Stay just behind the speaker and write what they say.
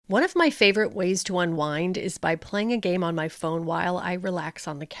One of my favorite ways to unwind is by playing a game on my phone while I relax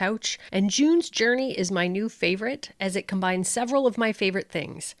on the couch, and June's Journey is my new favorite as it combines several of my favorite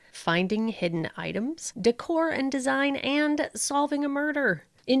things: finding hidden items, decor and design, and solving a murder.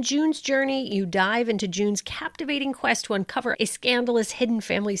 In June's Journey, you dive into June's captivating quest to uncover a scandalous hidden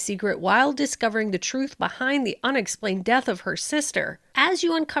family secret while discovering the truth behind the unexplained death of her sister. As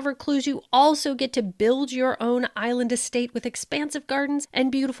you uncover clues, you also get to build your own island estate with expansive gardens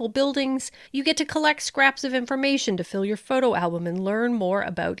and beautiful buildings. You get to collect scraps of information to fill your photo album and learn more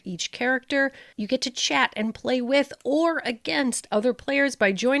about each character. You get to chat and play with or against other players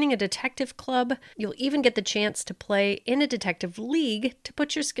by joining a detective club. You'll even get the chance to play in a detective league to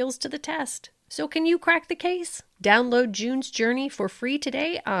put your skills to the test. So can you crack the case? Download June's Journey for free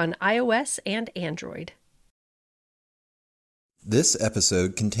today on iOS and Android. This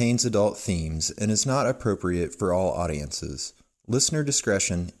episode contains adult themes and is not appropriate for all audiences. Listener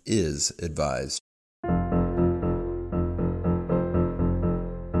discretion is advised.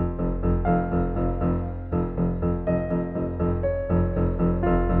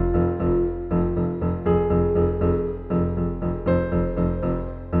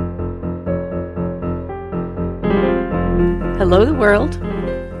 Hello, the world.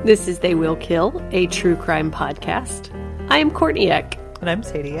 This is They Will Kill, a true crime podcast. I am Courtney Eck. And I'm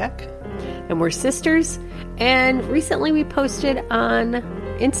Sadie Eck. And we're sisters. And recently we posted on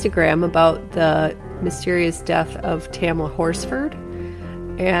Instagram about the mysterious death of Tamla Horsford.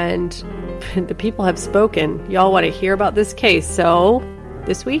 And the people have spoken. Y'all want to hear about this case. So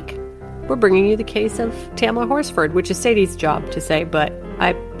this week, we're bringing you the case of Tamla Horsford, which is Sadie's job to say, but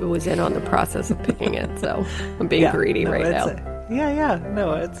I was in on the process of picking it. So I'm being greedy right now.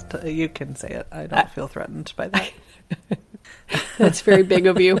 You can say it. I don't feel threatened by that. That's very big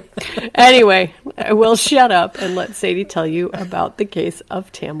of you. Anyway, I will shut up and let Sadie tell you about the case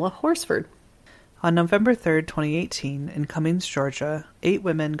of Tamla Horsford. On November 3rd, 2018, in Cummings, Georgia, 8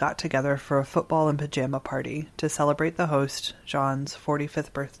 women got together for a football and pajama party to celebrate the host, John's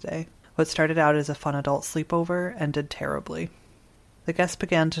 45th birthday. What started out as a fun adult sleepover ended terribly. The guests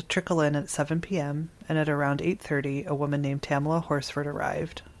began to trickle in at 7 p.m., and at around 8:30, a woman named Tamla Horsford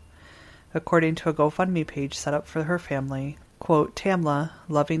arrived. According to a GoFundMe page set up for her family, quote, Tamla,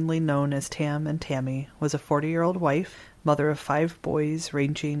 lovingly known as Tam and Tammy, was a 40-year-old wife, mother of 5 boys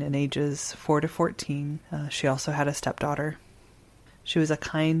ranging in ages 4 to 14. She also had a stepdaughter. She was a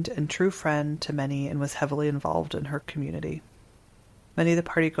kind and true friend to many and was heavily involved in her community. Many of the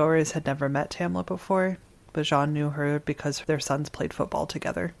partygoers had never met Tamla before, but Jean knew her because their sons played football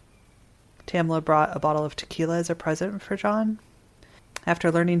together. Tamla brought a bottle of tequila as a present for John.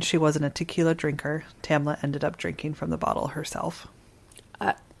 After learning she wasn't a tequila drinker, Tamla ended up drinking from the bottle herself.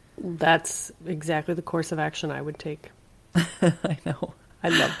 That's exactly the course of action I would take. I know. I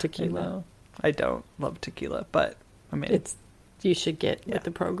love tequila. I don't love tequila, but I mean... You should get with the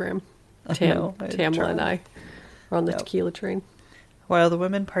program. Tamla and I are on the tequila train. While the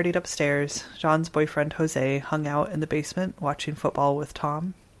women partied upstairs, John's boyfriend Jose hung out in the basement watching football with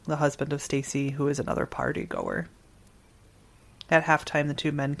Tom, the husband of Stacy, who is another party goer. At halftime, the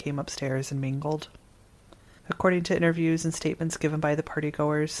 2 men came upstairs and mingled. According to interviews and statements given by the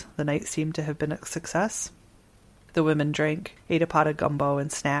partygoers, the night seemed to have been a success. The women drank, ate a pot of gumbo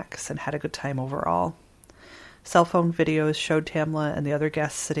and snacks, and had a good time overall. Cell phone videos showed Tamla and the other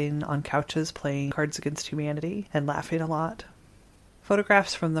guests sitting on couches playing Cards Against Humanity and laughing a lot.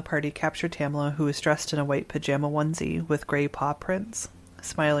 Photographs from the party captured Tamla, who was dressed in a white pajama onesie with gray paw prints,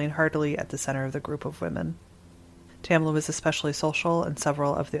 smiling heartily at the center of the group of women. Tamla was especially social, and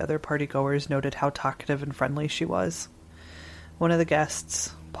several of the other partygoers noted how talkative and friendly she was. One of the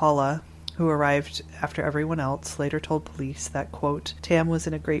guests, Paula, who arrived after everyone else, later told police that, quote, Tam was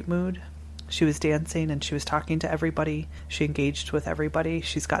in a great mood. She was dancing and she was talking to everybody. She engaged with everybody.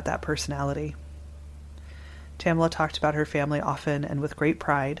 She's got that personality. Tamla talked about her family often and with great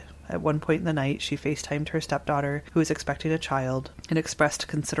pride. At one point in the night, she FaceTimed her stepdaughter, who was expecting a child, and expressed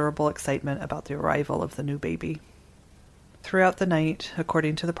considerable excitement about the arrival of the new baby. Throughout the night,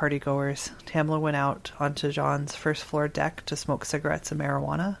 according to the partygoers, Tamla went out onto John's first-floor deck to smoke cigarettes and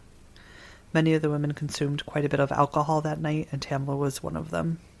marijuana. Many of the women consumed quite a bit of alcohol that night, and Tamla was one of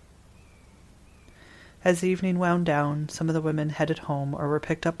them. As the evening wound down, some of the women headed home or were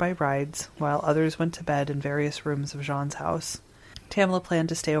picked up by rides, while others went to bed in various rooms of Jean's house. Tamla planned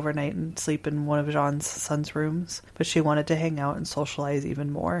to stay overnight and sleep in one of Jean's son's rooms, but she wanted to hang out and socialize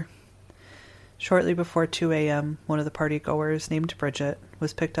even more. Shortly before 2 a.m., one of the partygoers, named Bridget,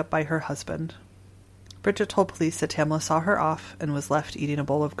 was picked up by her husband. Bridget told police that Tamla saw her off and was left eating a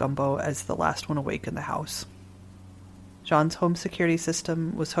bowl of gumbo as the last one awake in the house. John's home security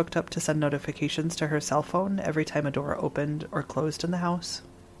system was hooked up to send notifications to her cell phone every time a door opened or closed in the house.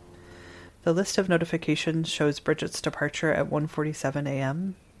 The list of notifications shows Bridget's departure at 1:47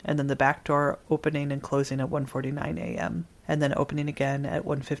 a.m., and then the back door opening and closing at 1:49 a.m., and then opening again at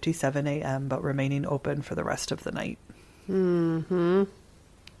 1:57 a.m., but remaining open for the rest of the night. Mm-hmm.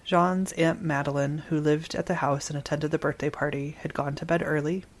 Jean's Aunt Madeline, who lived at the house and attended the birthday party, had gone to bed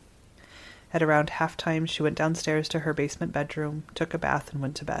early. At around halftime, she went downstairs to her basement bedroom, took a bath, and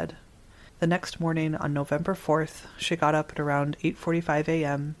went to bed. The next morning, on November 4th, she got up at around 8:45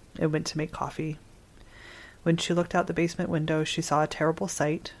 a.m. and went to make coffee. When she looked out the basement window, she saw a terrible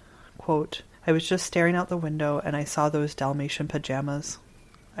sight. Quote, "I was just staring out the window and I saw those Dalmatian pajamas.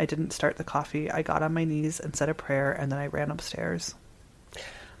 I didn't start the coffee. I got on my knees and said a prayer, and then I ran upstairs."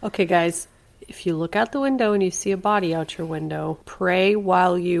 Okay, guys, if you look out the window and you see a body out your window, pray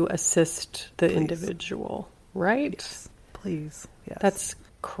while you assist the individual, right? Yes. Please. Yes. That's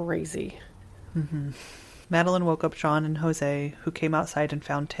crazy. Mm-hmm. Madeline woke up John and Jose, who came outside and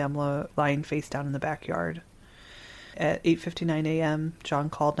found Tamla lying face down in the backyard. At 8:59 a.m., John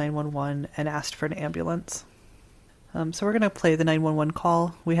called 911 and asked for an ambulance. So we're going to play the 911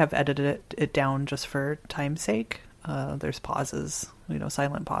 call. We have edited it down just for time's sake. There's pauses,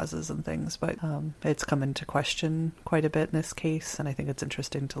 silent pauses and things, but it's come into question quite a bit in this case, and I think it's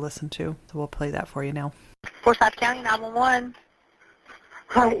interesting to listen to. So we'll play that for you now. Forsyth County 911.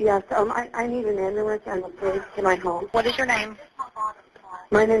 Hi, yes. I need an ambulance and a police to my home. What is your name?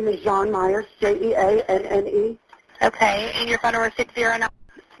 My name is Jeanne Myers, Jeanne. Okay, and your phone number is 609?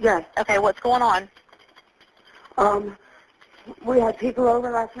 Yes. Okay, what's going on? We had people over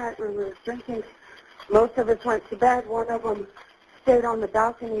last night. We were drinking. Most of us went to bed. One of them stayed on the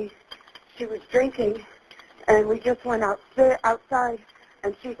balcony. She was drinking, and we just went outside,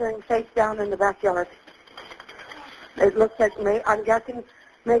 and she's laying face down in the backyard. It looks like, I'm guessing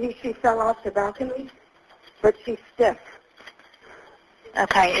maybe she fell off the balcony, but she's stiff.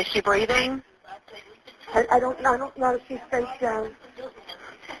 Okay, is she breathing? I don't know if she's face down.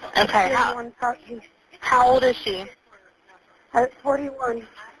 Okay, how old is she? 41.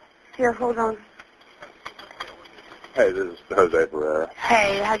 Here, hold on. Hey, this is Jose Barrera.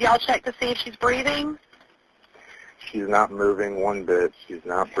 Hey, have y'all checked to see if she's breathing? She's not moving one bit. She's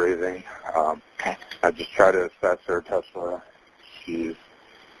not breathing. Okay. I just try to assess her, touch her. She's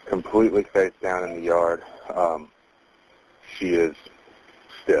completely face down in the yard. She is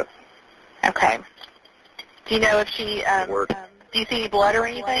stiff. Okay. Do you know if she, do you see any blood or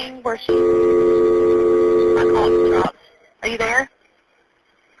anything where she, my call dropped. Are you there?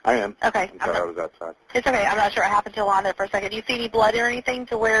 I am. Okay. I'm sorry, I was outside. It's okay. I'm not sure what happened to the line there for a second. Do you see any blood or anything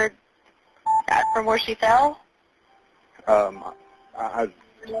to where, from where she fell? I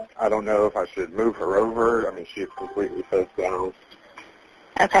don't know if I should move her over. I mean, she is completely face down.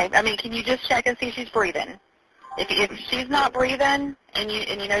 Okay. I mean, can you just check and see if she's breathing? If she's not breathing and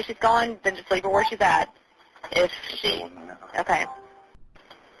you know she's gone, then just leave her where she's at. If she, okay.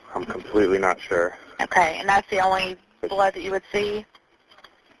 I'm completely not sure. Okay, and that's the only blood that you would see?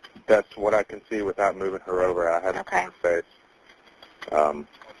 That's what I can see without moving her over. I haven't seen her face.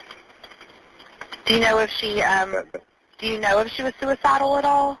 Do you know if she was suicidal at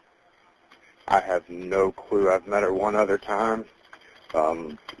all? I have no clue. I've met her one other time.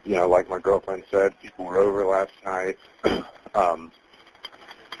 Like my girlfriend said, people were over last night.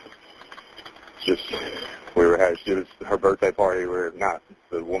 She was her birthday party. We're not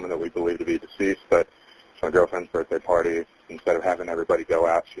the woman that we believe to be deceased, but it's my girlfriend's birthday party. Instead of having everybody go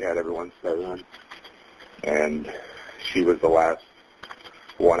out, she had everyone stay in. And she was the last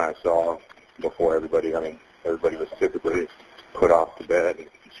one I saw before everybody was typically put off to bed. And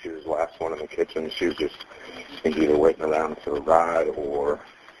she was the last one in the kitchen. She was just either waiting around for a ride or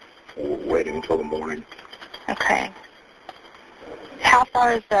waiting until the morning. Okay. How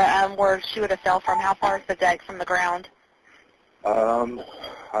far is the, where she would have fell from, how far is the deck from the ground?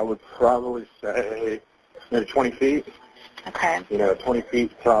 I would probably say maybe 20 feet. Okay. 20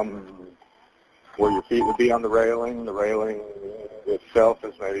 feet from where your feet would be on the railing. The railing itself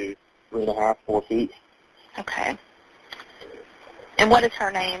is maybe 3.5, 4 feet. Okay. And what is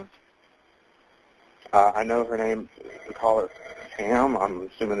her name? I know her name, we call her Tam. I'm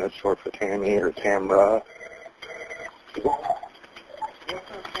assuming that's short for Tammy or Tamra.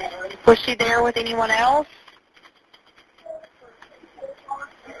 Was she there with anyone else?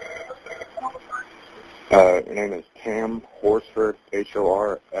 Her name is Tam Horsford,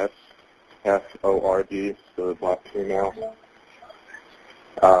 Horsford, so black female.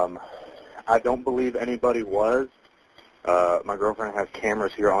 I don't believe anybody was. My girlfriend has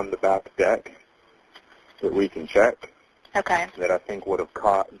cameras here on the back deck that we can check. Okay. that I think would have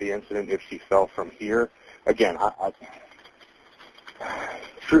caught the incident if she fell from here. Again, I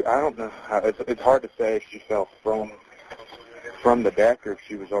don't know. It's hard to say if she fell from the deck or if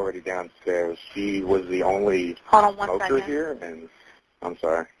she was already downstairs. She was the only smoker here, and I'm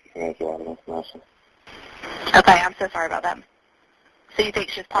sorry. There's a lot of information. Okay, I'm so sorry about that. So you think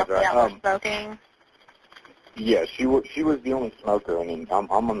she's possibly out there smoking? Yeah, she was the only smoker. I mean, I'm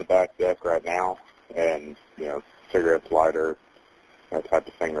on the back deck right now, and cigarettes, lighter, that type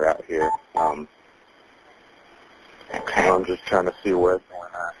of thing are out here. Okay. I'm just trying to see where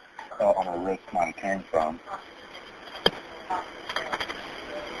on her wrist might have came from.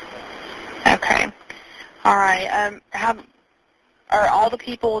 Okay. All right. Are all the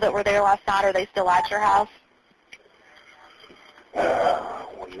people that were there last night, are they still at your house?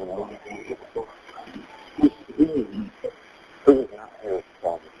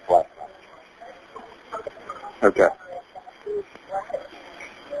 Okay.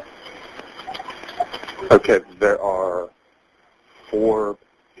 Okay, there are 4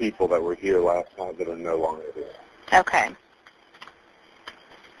 people that were here last night that are no longer here. Okay.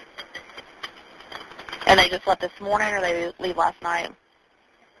 And they just left this morning, or they leave last night?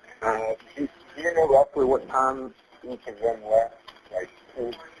 Do you know roughly what time each of them left? Like,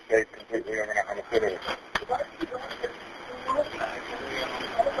 they completely went out on the city?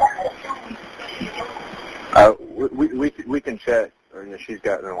 We can check. She's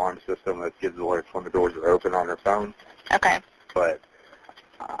got an alarm system that gives alerts when the doors are open on her phone. Okay. But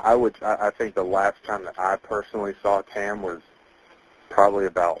I think the last time that I personally saw Tam was probably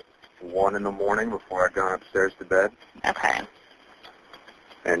about 1 in the morning before I'd gone upstairs to bed. Okay.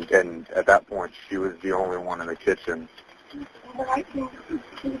 And at that point, she was the only one in the kitchen.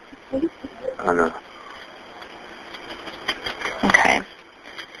 I know. Okay.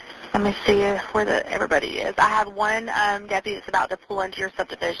 Let me see where everybody is. I have one deputy that's about to pull into your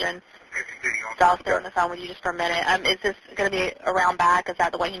subdivision. So I'll stay on the phone with you just for a minute. Is this going to be around back? Is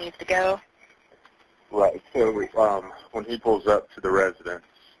that the way he needs to go? Right. So when he pulls up to the residence,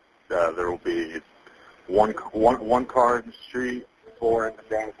 there will be one car in the street, 4 in the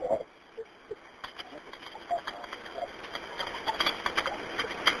driveway.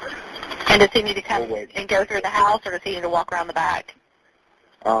 And does he need to come and go through the house, or does he need to walk around the back?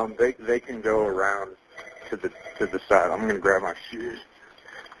 They can go around to the side. I'm going to grab my shoes,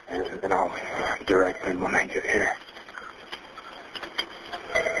 and then I'll direct them when they get here.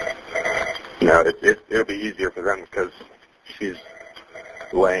 It'll be easier for them because she's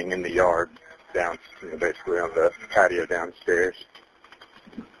laying in the yard down, basically on the patio downstairs.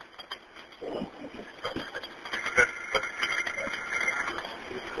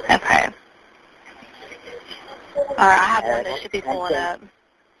 Okay. All right, I have one that should be pulling up.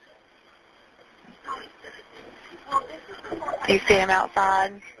 Do you see him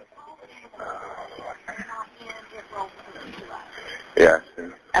outside? Yeah.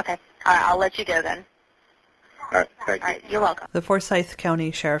 Okay. All right, I'll let you go then. All right, thank you. All right, you're welcome. The Forsyth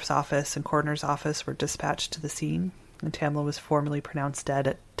County Sheriff's Office and Coroner's Office were dispatched to the scene, and Tamla was formally pronounced dead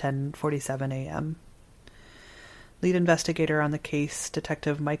at 10:47 a.m. Lead investigator on the case,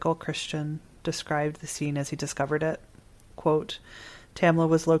 Detective Michael Christian, described the scene as he discovered it. Quote, Tamla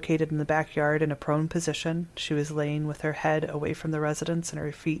was located in the backyard in a prone position. She was laying with her head away from the residence and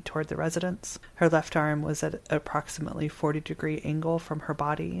her feet toward the residence. Her left arm was at approximately 40-degree angle from her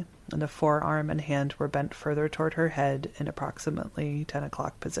body, and the forearm and hand were bent further toward her head in approximately 10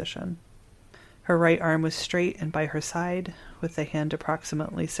 o'clock position. Her right arm was straight and by her side, with the hand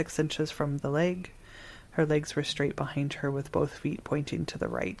approximately 6 inches from the leg. Her legs were straight behind her with both feet pointing to the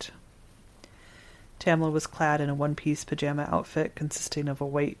right. Tamla was clad in a one-piece pajama outfit consisting of a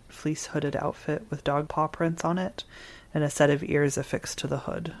white fleece-hooded outfit with dog paw prints on it and a set of ears affixed to the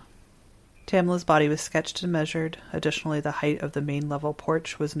hood. Tamla's body was sketched and measured. Additionally, the height of the main level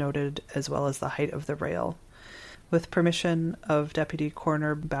porch was noted, as well as the height of the rail. With permission of Deputy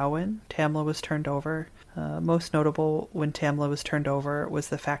Coroner Bowen, Tamla was turned over. Most notable when Tamla was turned over was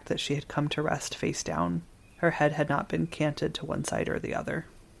the fact that she had come to rest face down. Her head had not been canted to one side or the other.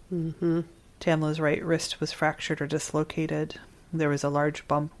 Mm-hmm. Tamla's right wrist was fractured or dislocated. There was a large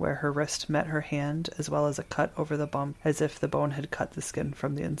bump where her wrist met her hand, as well as a cut over the bump, as if the bone had cut the skin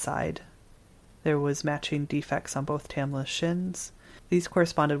from the inside. There was matching defects on both Tamla's shins. These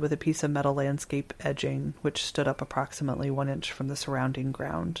corresponded with a piece of metal landscape edging, which stood up approximately 1 inch from the surrounding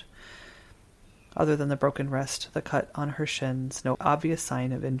ground. Other than the broken wrist, the cut on her shins, no obvious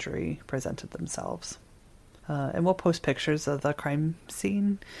sign of injury presented themselves. And we'll post pictures of the crime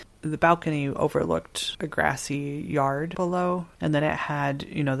scene. The balcony overlooked a grassy yard below, and then it had,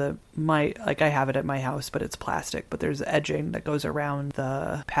 I have it at my house, but it's plastic, but there's edging that goes around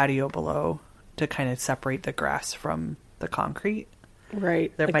the patio below to kind of separate the grass from the concrete.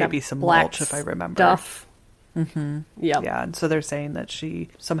 Right. There like might be some black mulch, if I remember. Stuff. Mm-hmm. Yep. Yeah, and so they're saying that she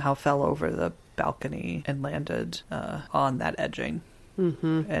somehow fell over the balcony and landed on that edging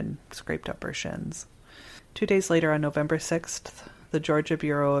and scraped up her shins. 2 days later, on November 6th, the Georgia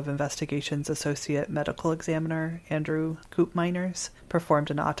Bureau of Investigation's Associate Medical Examiner, Andrew Koopmeiners,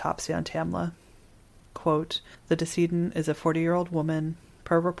 performed an autopsy on Tamla. Quote, "The decedent is a 40-year-old woman.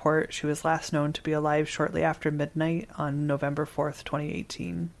 Per report, she was last known to be alive shortly after midnight on November 4th,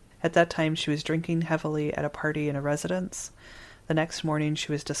 2018. At that time, she was drinking heavily at a party in a residence. The next morning,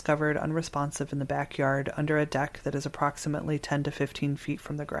 she was discovered unresponsive in the backyard under a deck that is approximately 10 to 15 feet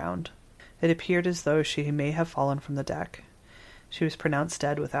from the ground. It appeared as though she may have fallen from the deck. She was pronounced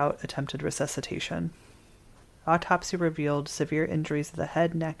dead without attempted resuscitation. Autopsy revealed severe injuries to the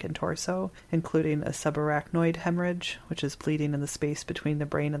head, neck, and torso, including a subarachnoid hemorrhage, which is bleeding in the space between the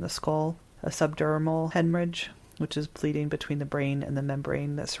brain and the skull, a subdermal hemorrhage, which is bleeding between the brain and the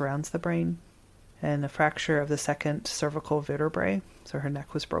membrane that surrounds the brain, and a fracture of the second cervical vertebrae, so her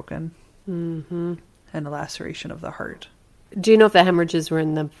neck was broken, and a laceration of the heart. Do you know if the hemorrhages were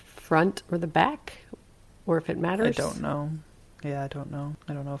in the front or the back, or if it matters? I don't know. Yeah, I don't know.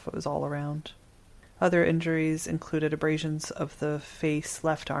 I don't know if it was all around. Other injuries included abrasions of the face,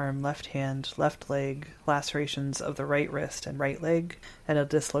 left arm, left hand, left leg, lacerations of the right wrist and right leg, and a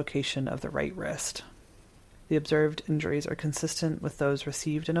dislocation of the right wrist. The observed injuries are consistent with those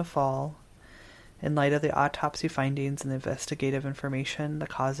received in a fall. In light of the autopsy findings and the investigative information, the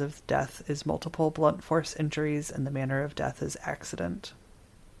cause of death is multiple blunt force injuries and the manner of death is accident.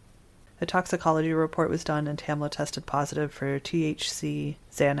 A toxicology report was done and Tamla tested positive for THC,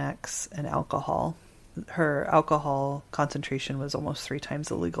 Xanax, and alcohol. Her alcohol concentration was almost 3 times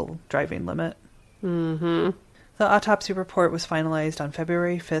the legal driving limit. The autopsy report was finalized on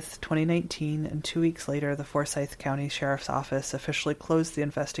February 5th, 2019, and 2 weeks later, the Forsyth County Sheriff's Office officially closed the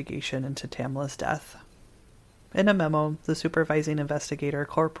investigation into Tamla's death. In a memo, the supervising investigator,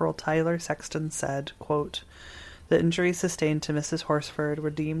 Corporal Tyler Sexton, said, quote, "The injuries sustained to Mrs. Horsford were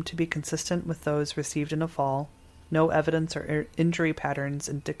deemed to be consistent with those received in a fall. No evidence or injury patterns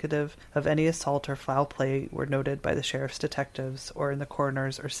indicative of any assault or foul play were noted by the sheriff's detectives or in the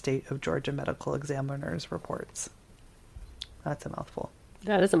coroner's or state of Georgia medical examiner's reports." That's a mouthful.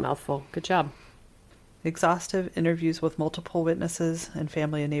 That is a mouthful. Good job. Exhaustive interviews with multiple witnesses and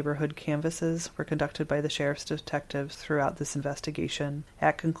family and neighborhood canvasses were conducted by the sheriff's detectives throughout this investigation.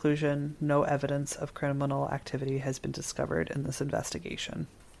 At conclusion, no evidence of criminal activity has been discovered in this investigation.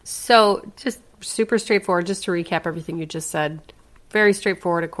 So, just super straightforward, just to recap everything you just said. Very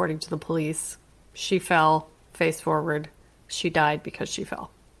straightforward according to the police. She fell face forward. She died because she fell.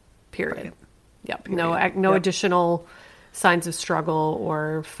 Period. Right. Yep. Period. No additional signs of struggle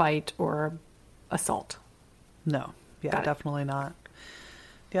or fight or assault. No. Yeah, definitely not.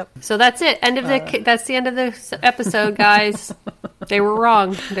 Yep. So that's it. That's the end of the episode, guys. They were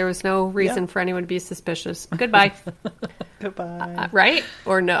wrong. There was no reason for anyone to be suspicious. Goodbye. Goodbye. Right?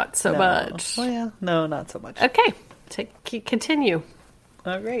 Or not so much? Oh, yeah. No, not so much. Okay. Continue.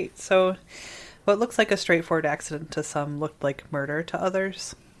 All right. So what looks like a straightforward accident to some looked like murder to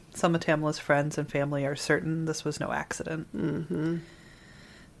others. Some of Tamla's friends and family are certain this was no accident.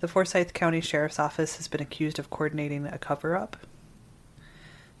 The Forsyth County Sheriff's Office has been accused of coordinating a cover-up.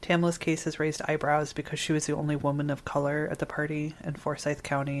 Tamla's case has raised eyebrows because she was the only woman of color at the party, and Forsyth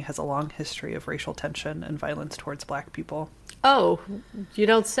County has a long history of racial tension and violence towards black people. Oh, you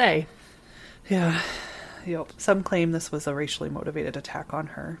don't say. Yeah. Yep. Some claim this was a racially motivated attack on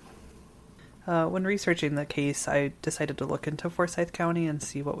her. When researching the case, I decided to look into Forsyth County and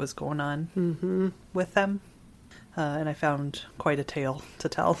see what was going on with them. And I found quite a tale to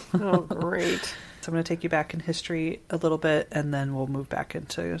tell. Oh, great. So I'm going to take you back in history a little bit, and then we'll move back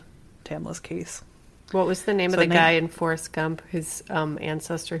into Tamla's case. What was the name of the guy in Forrest Gump, his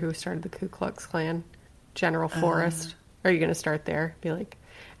ancestor who started the Ku Klux Klan? General Forrest. Are you going to start there? Be like,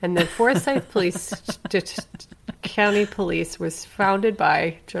 and the Forsyth Police County Police was founded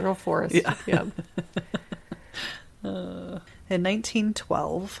by General Forrest. Yeah. Yep. In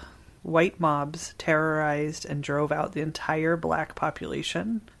 1912, white mobs terrorized and drove out the entire black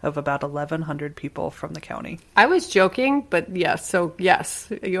population of about 1,100 people from the county. I was joking, but yes. So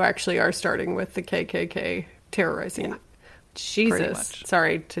yes, you actually are starting with the KKK terrorizing. Yeah, Jesus.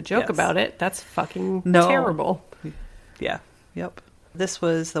 Sorry to joke about it. That's fucking terrible. Yeah. Yep. This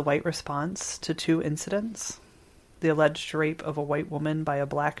was the white response to 2 incidents: the alleged rape of a white woman by a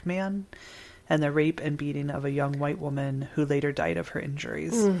black man, and the rape and beating of a young white woman who later died of her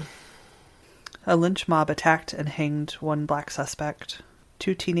injuries. A lynch mob attacked and hanged 1 black suspect.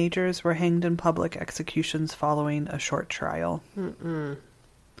 2 teenagers were hanged in public executions following a short trial.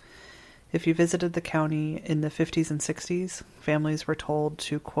 If you visited the county in the 50s and 60s, families were told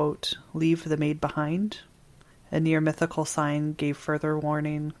to, quote, leave the maid behind. A near-mythical sign gave further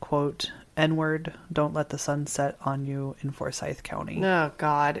warning, quote, N-word, don't let the sun set on you in Forsyth County. Oh,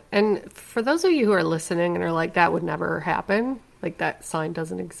 God. And for those of you who are listening and are like, that would never happen, like that sign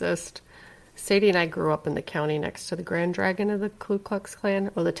doesn't exist. Sadie and I grew up in the county next to the Grand Dragon of the Ku Klux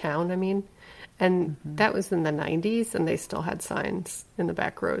Klan, or the town, I mean. And that was in the 90s, and they still had signs in the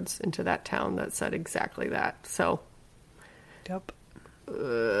back roads into that town that said exactly that. So, Yep.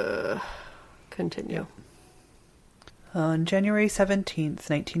 Continue. Yep. On January 17th,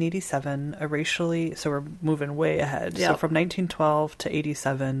 1987, so we're moving way ahead. Yep. So from 1912 to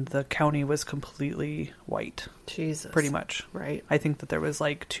 87, the county was completely white. Jesus. Pretty much. Right. I think that there was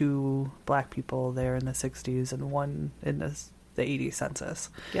like 2 black people there in the 60s and 1 in the 80 census.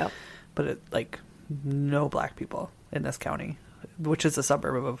 Yep. But no black people in this county, which is a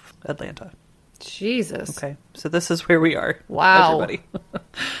suburb of Atlanta. Jesus. Okay. So this is where we are. Wow. Everybody.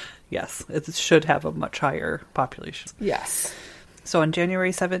 Yes, it should have a much higher population. Yes. So on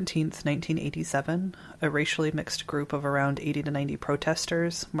January 17th, 1987, a racially mixed group of around 80 to 90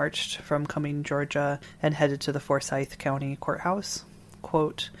 protesters marched from Cumming, Georgia, and headed to the Forsyth County Courthouse.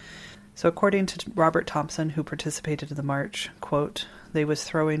 Quote, so according to Robert Thompson, who participated in the march, quote, they was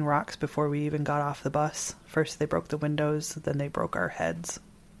throwing rocks before we even got off the bus. First they broke the windows, then they broke our heads.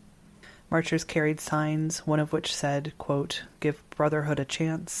 Marchers carried signs, one of which said, quote, give brotherhood a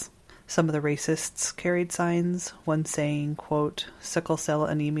chance. Some of the racists carried signs, one saying, quote, sickle cell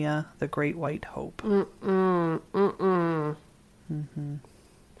anemia, the great white hope. The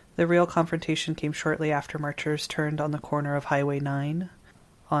real confrontation came shortly after marchers turned on the corner of Highway 9.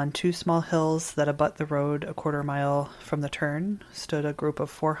 On 2 small hills that abut the road a quarter mile from the turn stood a group of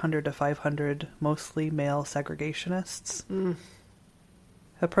 400 to 500 mostly male segregationists.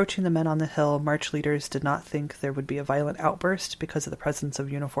 Approaching the men on the hill, march leaders did not think there would be a violent outburst because of the presence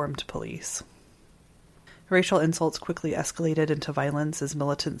of uniformed police. Racial insults quickly escalated into violence as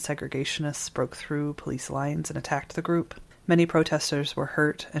militant segregationists broke through police lines and attacked the group. Many protesters were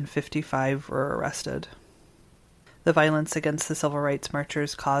hurt and 55 were arrested. The violence against the civil rights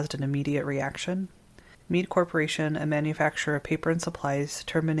marchers caused an immediate reaction. Meade Corporation, a manufacturer of paper and supplies,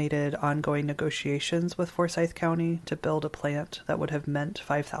 terminated ongoing negotiations with Forsyth County to build a plant that would have meant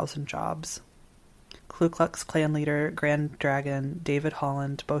 5,000 jobs. Ku Klux Klan leader Grand Dragon David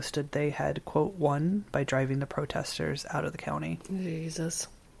Holland boasted they had, quote, won by driving the protesters out of the county. Jesus.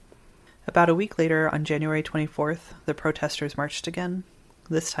 About a week later, on January 24th, the protesters marched again.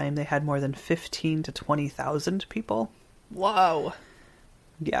 This time they had more than 15 to 20,000 people. Whoa.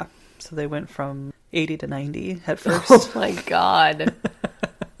 Yeah, so they went from 80 to 90 at first. Oh my God.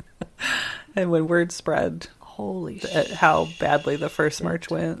 And when word spread Holy shit. how badly the first march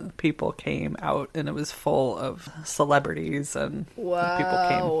went, people came out and it was full of celebrities and people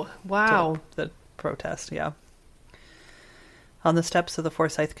came to the protest, yeah. On the steps of the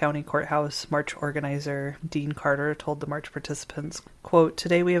Forsyth County Courthouse, march organizer Dean Carter told the march participants, quote,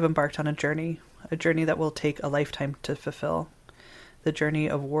 today we have embarked on a journey that will take a lifetime to fulfill. The journey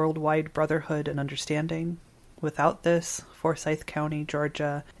of worldwide brotherhood and understanding. Without this, Forsyth County,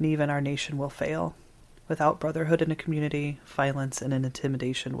 Georgia, and even our nation will fail. Without brotherhood in a community, violence and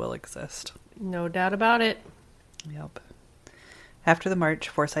intimidation will exist. No doubt about it. Yep. After the march,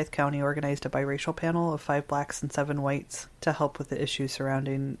 Forsyth County organized a biracial panel of 5 blacks and 7 whites to help with the issues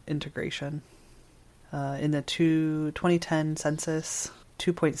surrounding integration. In the 2010 census,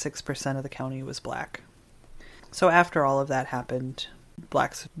 2.6% of the county was black. So after all of that happened,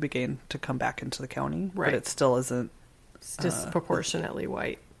 blacks began to come back into the county, right. But it still isn't... It's disproportionately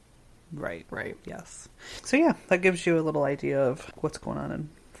white. Right. Right. Yes. So yeah, that gives you a little idea of what's going on in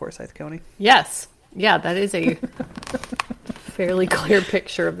Forsyth County. Yes. Yeah, that is a fairly clear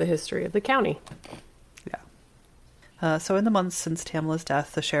picture of the history of the county. Yeah. So in the months since Tamla's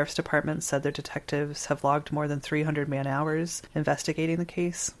death, the Sheriff's Department said their detectives have logged more than 300 man-hours investigating the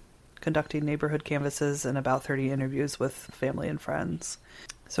case, conducting neighborhood canvasses and about 30 interviews with family and friends.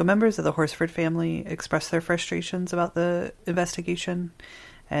 So members of the Horsford family expressed their frustrations about the investigation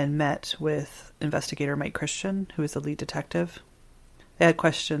and met with investigator Mike Christian, who is the lead detective. They had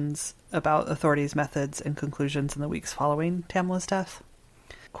questions about authorities' methods and conclusions in the weeks following Tamla's death.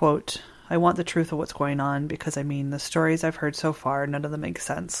 Quote, I want the truth of what's going on because, I mean, the stories I've heard so far, none of them make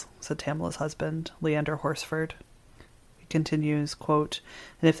sense, said Tamela's husband, Leander Horsford. He continues, quote,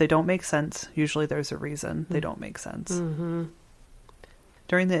 and if they don't make sense, usually there's a reason they don't make sense. Mm-hmm.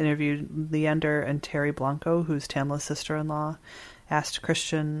 During the interview, Leander and Terry Blanco, who's Tamela's sister-in-law, asked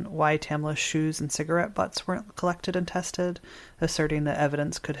Christian why Tamela's shoes and cigarette butts weren't collected and tested, asserting that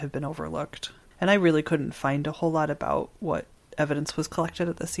evidence could have been overlooked. And I really couldn't find a whole lot about what evidence was collected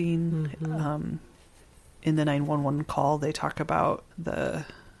at the scene. Mm-hmm. In the 911 call, they talk about the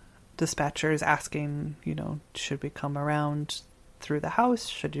dispatchers asking, should we come around through the house?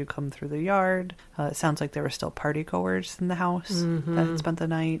 Should you come through the yard? It sounds like there were still party goers in the house that had spent the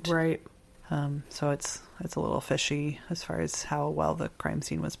night. Right. So it's a little fishy as far as how well the crime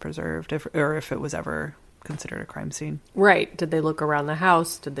scene was preserved, if it was ever considered a crime scene. Right. Did they look around the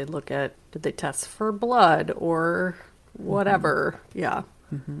house? Did they test for blood or whatever? Mm-hmm. Yeah.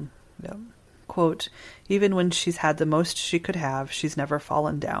 Mm-hmm. Yep. Quote, even when she's had the most she could have, she's never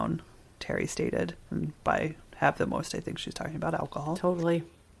fallen down, Terry stated. And by have the most, I think she's talking about alcohol. Totally.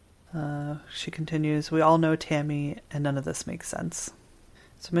 She continues, we all know Tammy, and none of this makes sense.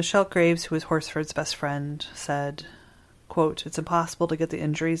 So Michelle Graves, who was Horsford's best friend, said, quote, it's impossible to get the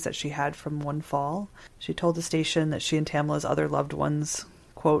injuries that she had from one fall. She told the station that she and Tamela's other loved ones,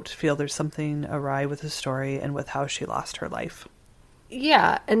 quote, feel there's something awry with the story and with how she lost her life.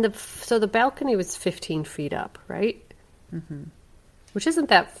 Yeah, and so the balcony was 15 feet up, right? Mm-hmm. Which isn't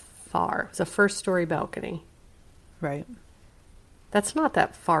that far. It's a first-story balcony. Right. That's not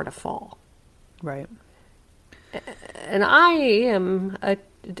that far to fall. Right. And I am,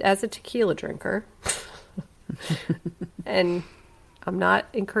 as a tequila drinker, and I'm not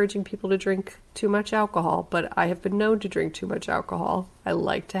encouraging people to drink too much alcohol, but I have been known to drink too much alcohol. I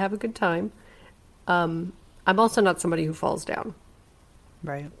like to have a good time. I'm also not somebody who falls down.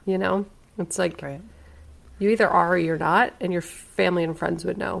 Right. It's like, right. You either are or you're not, and your family and friends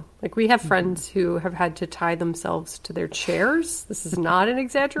would know. Like, we have friends who have had to tie themselves to their chairs. This is not an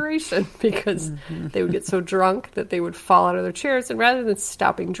exaggeration, because they would get so drunk that they would fall out of their chairs, and rather than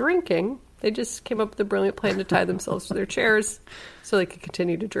stopping drinking, they just came up with a brilliant plan to tie themselves to their chairs so they could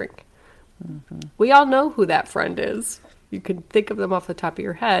continue to drink. Mm-hmm. We all know who that friend is. You can think of them off the top of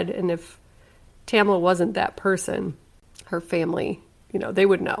your head, and if Tamela wasn't that person, her family, they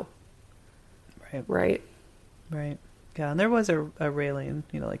would know. Right. Right? Right. Yeah, and there was a railing,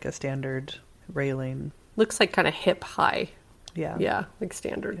 like a standard railing. Looks like kind of hip high. Yeah. Yeah, like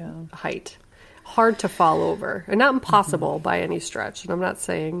standard height. Hard to fall over. And not impossible by any stretch. And I'm not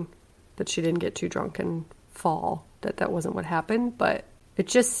saying that she didn't get too drunk and fall, that wasn't what happened, but it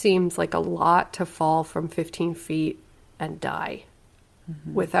just seems like a lot to fall from 15 feet and die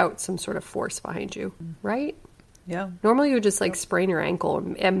without some sort of force behind you, right? Yeah. Normally you would just sprain your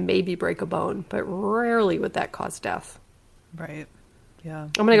ankle and maybe break a bone, but rarely would that cause death. Right. Yeah.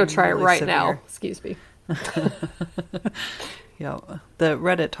 I'm going to go try really it right severe. now. Excuse me. The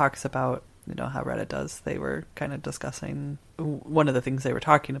Reddit talks about, how Reddit does. They were kind of discussing, one of the things they were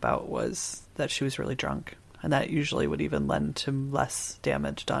talking about was that she was really drunk. And that usually would even lend to less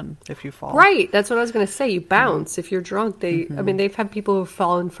damage done if you fall. Right. That's what I was going to say. You bounce. If you're drunk, they've had people who've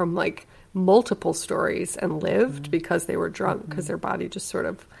fallen from multiple stories and lived because they were drunk, because their body just sort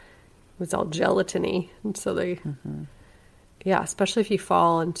of was all gelatiny. And so they, especially if you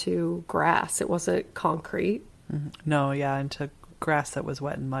fall into grass. It wasn't concrete. Mm-hmm. No, yeah, into grass that was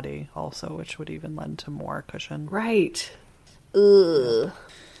wet and muddy also, which would even lend to more cushion. Right. Ugh.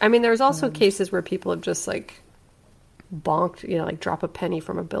 I mean, there's also cases where people have just bonked, drop a penny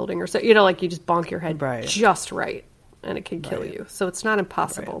from a building or so, you just bonk your head just right. And it can kill you. So it's not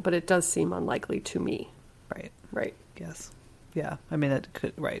impossible, but it does seem unlikely to me. Right. Right. Yes. Yeah. I mean, it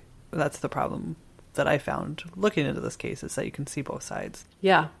could, right. That's the problem that I found looking into this case, is that you can see both sides.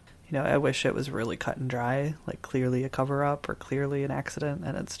 Yeah. I wish it was really cut and dry, clearly a cover up or clearly an accident,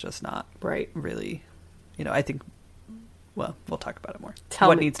 and it's just not really, I think, well, we'll talk about it more.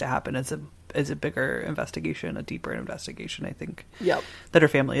 What needs to happen is a bigger investigation, a deeper investigation, I think. Yep. That her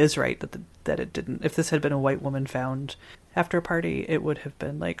family is right, that it didn't. If this had been a white woman found after a party, it would have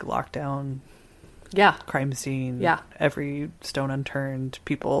been lockdown. Yeah. Crime scene. Yeah. Every stone unturned,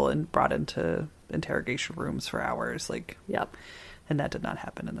 people and brought into interrogation rooms for hours. Yep. And that did not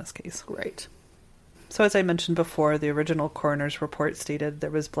happen in this case. Right. So as I mentioned before, the original coroner's report stated there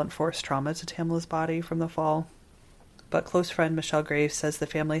was blunt force trauma to Tamela's body from the fall. But close friend Michelle Graves says the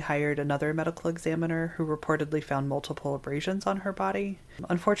family hired another medical examiner who reportedly found multiple abrasions on her body.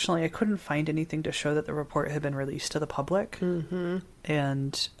 Unfortunately, I couldn't find anything to show that the report had been released to the public. Mm-hmm.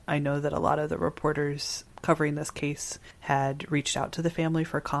 And I know that a lot of the reporters covering this case had reached out to the family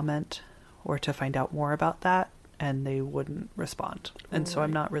for comment or to find out more about that, and they wouldn't respond. And so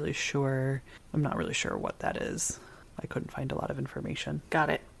I'm not really sure what that is. I couldn't find a lot of information. Got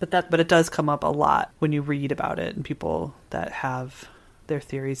it. But it does come up a lot when you read about it, and people that have their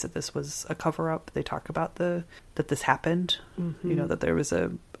theories that this was a cover-up, they talk about that this happened. Mm-hmm. That there was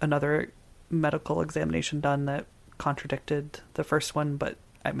another medical examination done that contradicted the first one, but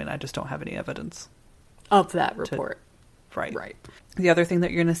I mean, I just don't have any evidence of that report. Right. The other thing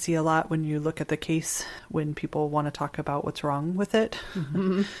that you're going to see a lot when you look at the case, when people want to talk about what's wrong with it,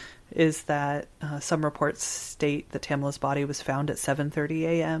 is that some reports state that Tamala's body was found at 7:30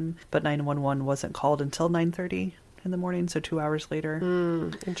 a.m., but 911 wasn't called until 9:30 in the morning, so 2 hours later.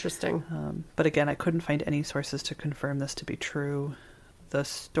 Interesting. But again, I couldn't find any sources to confirm this to be true. The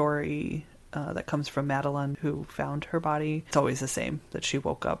story that comes from Madeline, who found her body, it's always the same, that she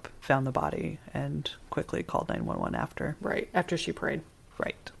woke up, found the body, and quickly called 911 after. Right, after she prayed.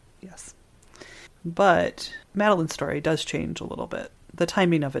 Right, yes. But Madeline's story does change a little bit. The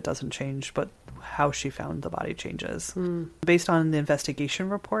timing of it doesn't change, but how she found the body changes. Based on the investigation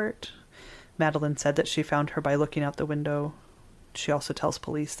report, Madeline said that she found her by looking out the window. She also tells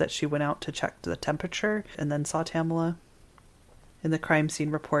police that she went out to check the temperature and then saw Tamala. In the crime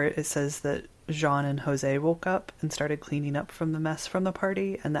scene report, it says that Jean and Jose woke up and started cleaning up from the mess from the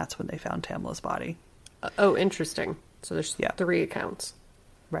party, and that's when they found Tamala's body. Oh, interesting. So there's 3 accounts.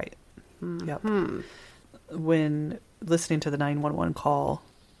 Right. Yep. When listening to the 911 call,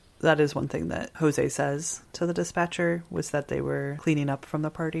 that is one thing that Jose says to the dispatcher, was that they were cleaning up from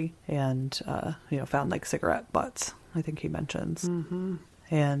the party and, found like cigarette butts, I think he mentions.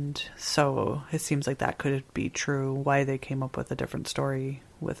 And so it seems like that could be true. Why they came up with a different story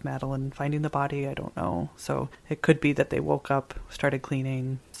with Madeline finding the body, I don't know. So it could be that they woke up, started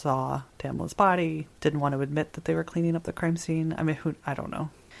cleaning, saw Tamala's body, didn't want to admit that they were cleaning up the crime scene. I mean, I don't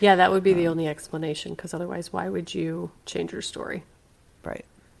know. Yeah, that would be the only explanation, because otherwise, why would you change your story? Right.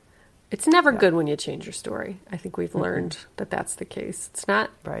 It's never good when you change your story. I think we've learned that that's the case. It's not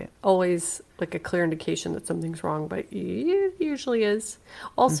always like a clear indication that something's wrong, but it usually is.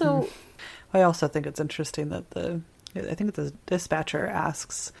 Also, I also think it's interesting that I think the dispatcher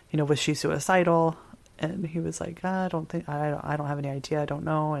asks, was she suicidal? And he was like, I don't have any idea. I don't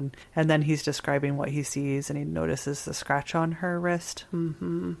know. And then he's describing what he sees, and he notices the scratch on her wrist,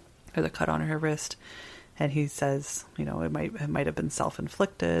 or the cut on her wrist. And he says, it might have been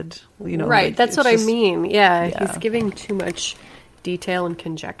self-inflicted. Right. That's what I mean. Yeah. He's giving too much detail and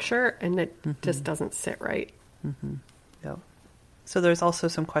conjecture, and it just doesn't sit right. Yep. So there's also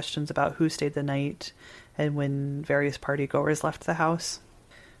some questions about who stayed the night and when various partygoers left the house.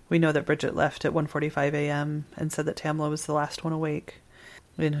 We know that Bridget left at 1:45 a.m. and said that Tamala was the last one awake.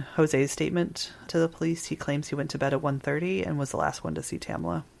 In Jose's statement to the police, he claims he went to bed at 1:30 and was the last one to see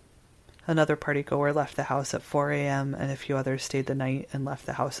Tamala. Another partygoer left the house at 4 a.m. and a few others stayed the night and left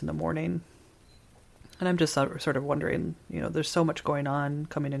the house in the morning. And I'm just sort of wondering, there's so much going on,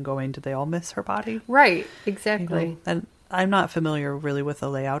 coming and going. Did they all miss her body? Right, exactly. And I'm not familiar really with the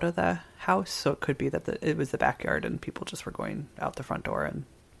layout of the house, so it could be that it was the backyard and people just were going out the front door and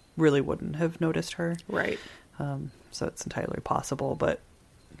really wouldn't have noticed her. Right. So it's entirely possible. But,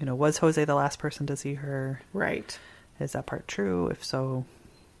 was Jose the last person to see her? Right. Is that part true? If so,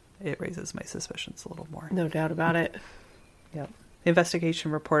 it raises my suspicions a little more. No doubt about it. Yep. The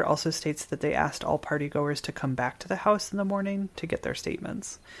investigation report also states that they asked all partygoers to come back to the house in the morning to get their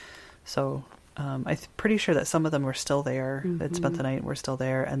statements. So I'm pretty sure that some of them were still there, that spent the night and were still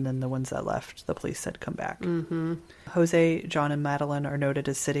there, and then the ones that left, the police said come back. Jose, John, and Madeline are noted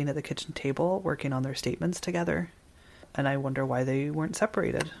as sitting at the kitchen table working on their statements together, and I wonder why they weren't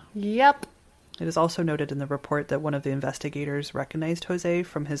separated. Yep. It is also noted in the report that one of the investigators recognized Jose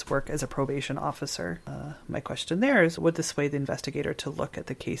from his work as a probation officer. My question there is, would this sway the investigator to look at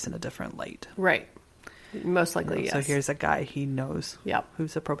the case in a different light? Right. Most likely, yes. So here's a guy he knows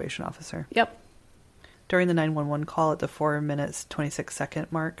who's a probation officer. Yep. During the 911 call at the 4 minutes 26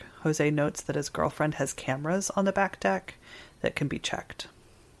 second mark, Jose notes that his girlfriend has cameras on the back deck that can be checked.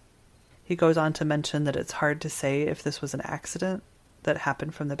 He goes on to mention that it's hard to say if this was an accident that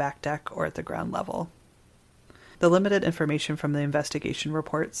happened from the back deck or at the ground level. The limited information from the investigation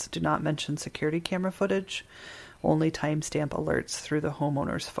reports do not mention security camera footage, only timestamp alerts through the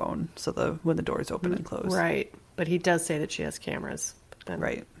homeowner's phone, so when the doors open and close. Right, but he does say that she has cameras.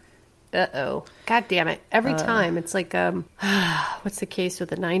 Right. Uh-oh. God damn it. Every time, it's like, what's the case with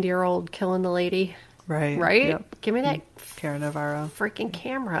the 90-year-old killing the lady? Right. Right? Yep. Give me that Karen Navarro. freaking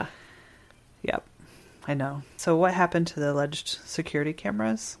camera. Yep. I know. So what happened to the alleged security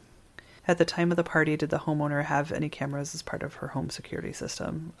cameras? At the time of the party, did the homeowner have any cameras as part of her home security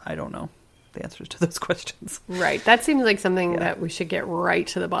system? I don't know. the answers to those questions. Right. That seems like something that we should get right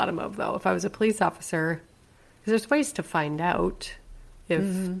to the bottom of, though. If I was a police officer, because there's ways to find out if,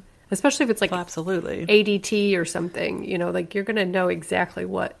 especially if it's like Absolutely. ADT or something, you know, like you're going to know exactly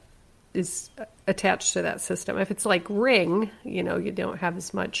what is attached to that system. If it's like Ring, you know, you don't have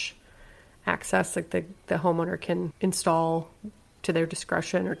as much access, like the homeowner can install to their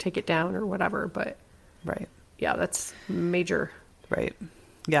discretion or take it down or whatever. But Right. yeah, that's major. Right.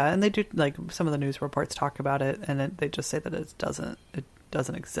 Yeah, and they do, like, some of the news reports talk about it, and they just say that it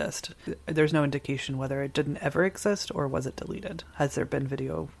doesn't exist. There's no indication whether it didn't ever exist or was it deleted. Has there been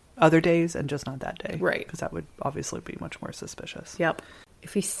video other days and just not that day? Right. Because that would obviously be much more suspicious. Yep.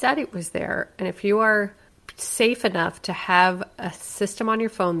 If he said it was there, and if you are safe enough to have a system on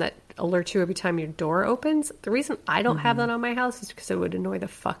your phone that alerts you every time your door opens, the reason I don't have that on my house is because it would annoy the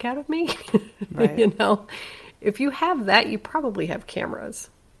fuck out of me. Right. You know? If you have that, you probably have cameras.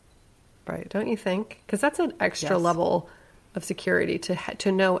 Right. Don't you think? Because that's an extra Yes. level of security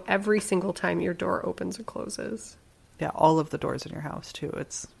to know every single time your door opens or closes. Yeah, all of the doors in your house, too.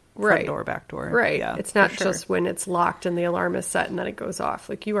 It's front Right. door, back door. Right. Yeah, It's not for sure. just when it's locked and the alarm is set and then it goes off.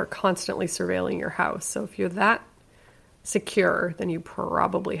 Like, you are constantly surveilling your house. So if you're that secure, then you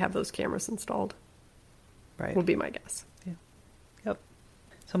probably have those cameras installed. Right. Would be my guess. Yep.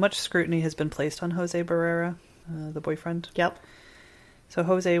 So much scrutiny has been placed on Jose Barrera, the boyfriend. Yep. So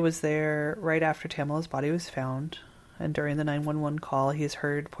Jose was there right after Tamela's body was found, and during the 911 call, he is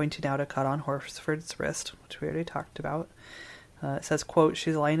heard pointing out a cut on Horsford's wrist, which we already talked about. It says, quote,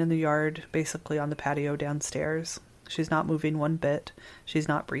 "She's lying in the yard, basically on the patio downstairs. She's not moving one bit. She's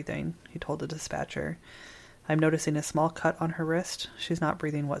not breathing," he told the dispatcher. "I'm noticing a small cut on her wrist. She's not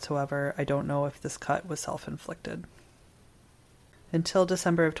breathing whatsoever. I don't know if this cut was self-inflicted." Until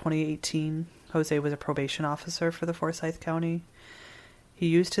December of 2018, Jose was a probation officer for the Forsyth County. He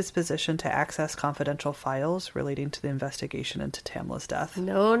used his position to access confidential files relating to the investigation into Tamela's death.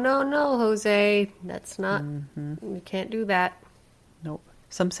 No, Jose. That's not... You can't do that. Nope.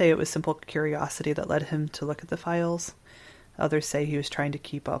 Some say it was simple curiosity that led him to look at the files. Others say he was trying to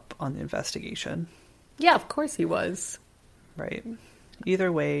keep up on the investigation. Yeah, of course he was. Right.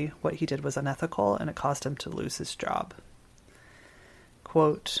 Either way, what he did was unethical, and it caused him to lose his job.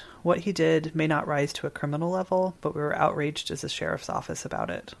 Quote, "What he did may not rise to a criminal level, but we were outraged as a sheriff's office about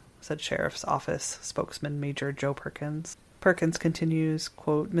it," said Sheriff's Office spokesman Major Joe Perkins. Perkins continues,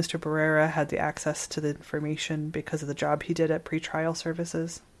 quote, "Mr. Barrera had the access to the information because of the job he did at pretrial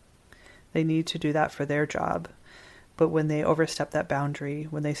services. They need to do that for their job. But when they overstep that boundary,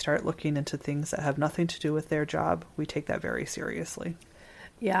 when they start looking into things that have nothing to do with their job, we take that very seriously."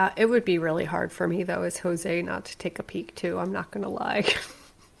 Yeah, it would be really hard for me, though, as Jose, not to take a peek, too. I'm not going to lie.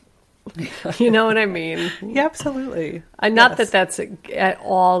 You know what I mean? Yeah, absolutely. Not Yes. that that's at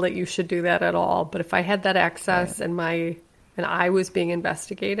all that you should do that at all, but if I had that access and I was being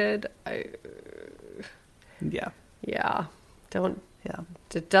investigated, Yeah.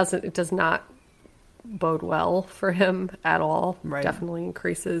 it does not bode well for him at all. Right. Definitely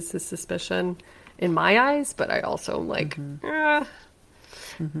increases his suspicion in my eyes, but I also am like,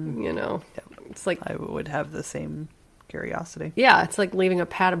 you know, it's like, I would have the same curiosity. yeah, it's like leaving a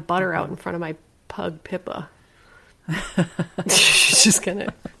pat of butter out in front of my pug Pippa. She's just gonna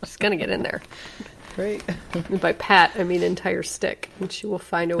get in there. Right. And by pat, I mean entire stick, and she will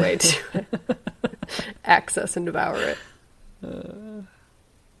find a way to access and devour it.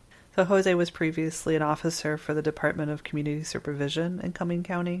 So Jose was previously an officer for the Department of Community Supervision in Cumming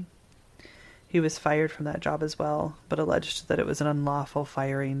County. He was fired from that job as well, but alleged that it was an unlawful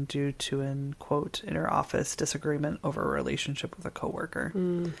firing due to an, quote, inter-office disagreement over a relationship with a coworker.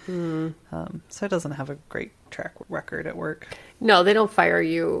 So he doesn't have a great track record at work. No, they don't fire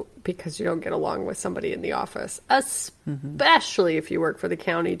you because you don't get along with somebody in the office, especially if you work for the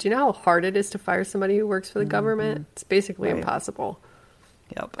county. Do you know how hard it is to fire somebody who works for the government? It's basically Right. impossible.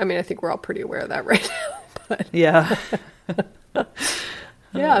 Yep. I mean, I think we're all pretty aware of that right now. But Yeah.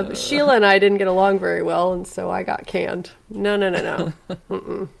 yeah, but Sheila and I didn't get along very well, and so I got canned. No. No.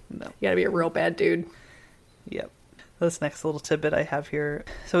 You gotta be a real bad dude. Yep. This next little tidbit I have here.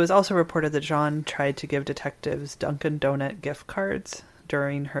 So it was also reported that John tried to give detectives Dunkin' Donut gift cards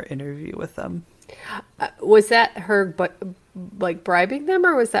during her interview with them. Was that her, like, bribing them,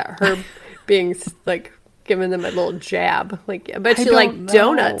 or was that her being, like, giving them a little jab? Like, I bet I you like don't know.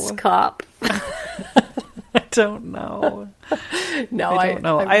 donuts, cop. I don't know. No, I don't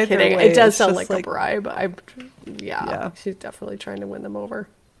know. I'm Either kidding. way, It does it's sound just like a like- bribe. Yeah, Yeah. she's definitely trying to win them over.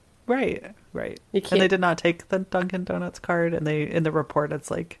 Right. You can't... And they did not take the Dunkin' Donuts card, and they, in the report,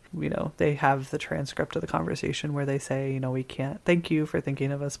 it's like, they have the transcript of the conversation where they say, we can't, thank you for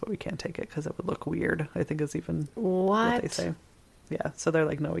thinking of us, but we can't take it because it would look weird, I think is even what they say. Yeah, so they're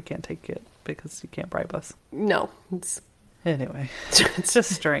like, no, we can't take it because you can't bribe us. No. Anyway, it's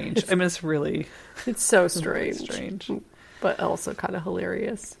just strange. It's really... It's so strange. Really strange. But also kind of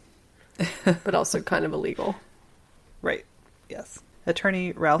hilarious. But also kind of illegal. Right. Yes.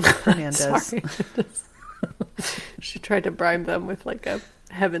 Attorney Ralph Fernandez. Sorry. She tried to bribe them with like a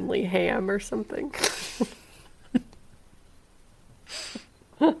heavenly ham or something.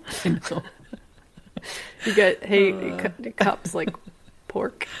 I know. You get cups like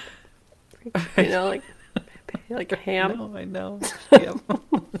pork. Like a ham. I know. Yep.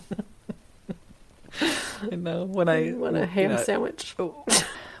 I know. When a ham sandwich.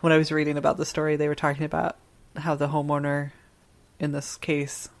 When I was reading about the story, they were talking about how the homeowner in this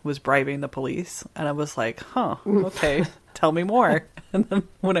case was bribing the police, and I was like, okay, tell me more. And then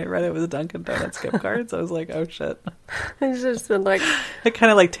when I read it was Dunkin' Donuts gift cards, I was like, oh shit. It's just been like, it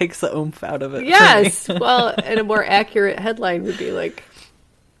kind of like takes the oomph out of it. Yes. Well, and a more accurate headline would be like,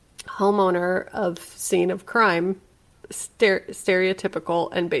 homeowner of scene of crime, stereotypical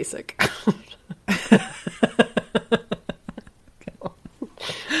and basic.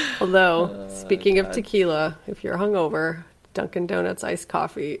 Although, speaking of tequila, if you're hungover, Dunkin' Donuts iced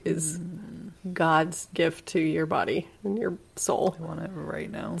coffee is God's gift to your body and your soul. I want it right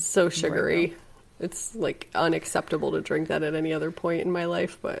now. It's so sugary. Right, it's like unacceptable to drink that at any other point in my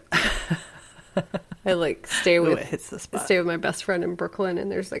life, but I like stay with my best friend in Brooklyn, and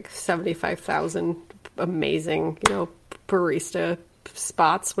there's like 75,000 amazing, barista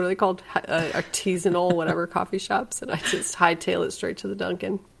spots. What are they called? Artisanal, whatever coffee shops, and I just hightail it straight to the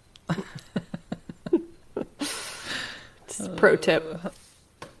Dunkin'. Pro tip.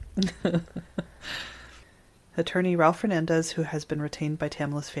 Attorney Ralph Fernandez, who has been retained by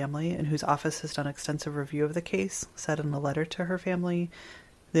Tamla's family and whose office has done extensive review of the case, said in a letter to her family,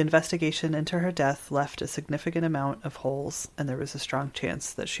 the investigation into her death left a significant amount of holes, and there was a strong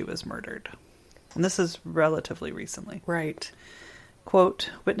chance that she was murdered. And this is relatively recently. Right. Quote,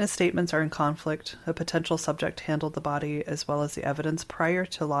 witness statements are in conflict. A potential subject handled the body as well as the evidence prior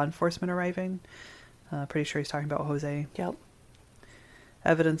to law enforcement arriving. Pretty sure he's talking about Jose. Yep.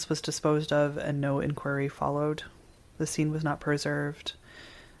 Evidence was disposed of and no inquiry followed. The scene was not preserved.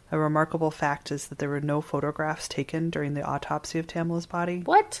 A remarkable fact is that there were no photographs taken during the autopsy of Tamla's body.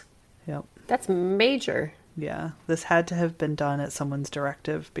 What? Yep. That's major. Yeah. This had to have been done at someone's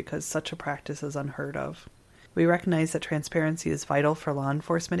directive because such a practice is unheard of. We recognize that transparency is vital for law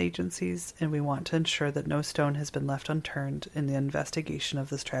enforcement agencies, and we want to ensure that no stone has been left unturned in the investigation of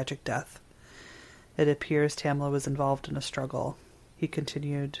this tragic death. It appears Tamla was involved in a struggle. He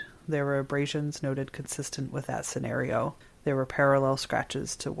continued, there were abrasions noted consistent with that scenario. There were parallel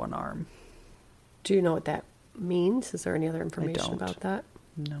scratches to one arm. Do you know what that means? Is there any other information about that?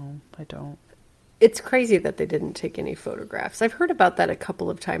 No, I don't. It's crazy that they didn't take any photographs. I've heard about that a couple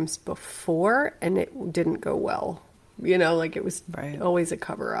of times before, and it didn't go well. Like it was always a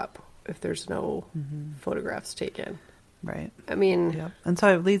cover-up if there's no photographs taken. Right. I mean... Yep. And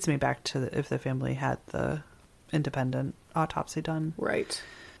so it leads me back to if the family had the independent autopsy done. Right.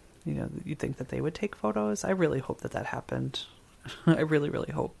 You'd think that they would take photos. I really hope that happened. I really,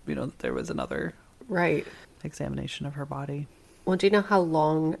 really hope, that there was another examination of her body. Well, do you know how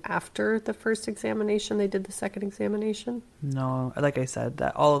long after the first examination they did the second examination? No. Like I said,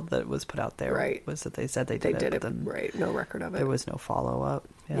 that all of that was put out there was that they said they did it. But then no record of it. There was no follow-up.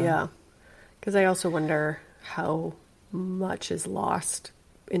 Yeah. Because I also wonder how much is lost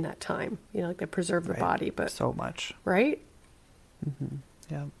in that time. Like they preserve the body, but... So much. Right? Mm-hmm.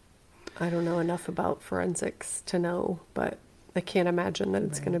 Yeah. I don't know enough about forensics to know, but I can't imagine that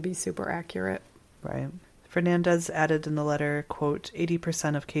it's going to be super accurate. Right. Fernandez added in the letter, quote,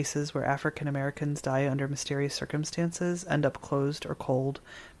 80% of cases where African Americans die under mysterious circumstances end up closed or cold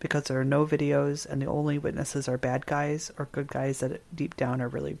because there are no videos and the only witnesses are bad guys or good guys that deep down are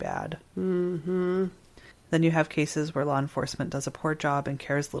really bad. Mm-hmm. Then you have cases where law enforcement does a poor job and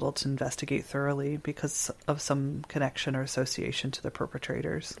cares little to investigate thoroughly because of some connection or association to the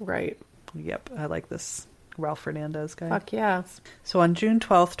perpetrators. Right. Yep, I like this Ralph Fernandez guy. Fuck yeah. So on June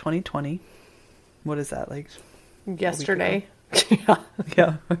 12th, 2020, what is that, like? Yesterday.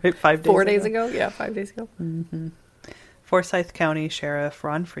 Yeah, right, 5 days ago. 4 days ago? Yeah, 5 days ago. Mm-hmm. Forsyth County Sheriff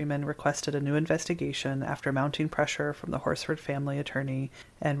Ron Freeman requested a new investigation after mounting pressure from the Horsford family attorney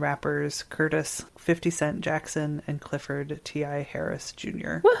and rappers Curtis 50 Cent Jackson and Clifford T.I. Harris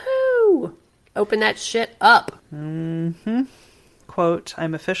Jr. Woohoo! Open that shit up. Mm-hmm. quote,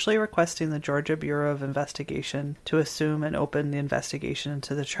 "I'm officially requesting the Georgia Bureau of Investigation to assume and open the investigation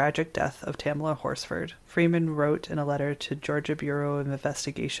into the tragic death of Tamla Horsford." Freeman wrote in a letter to Georgia Bureau of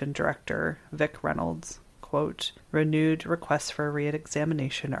Investigation Director Vic Reynolds, quote, "Renewed requests for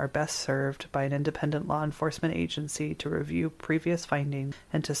re-examination are best served by an independent law enforcement agency to review previous findings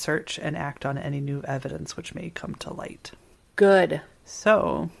and to search and act on any new evidence which may come to light." Good.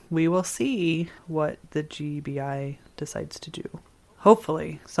 So we will see what the GBI decides to do.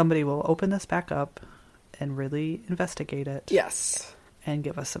 Hopefully somebody will open this back up and really investigate it. Yes. And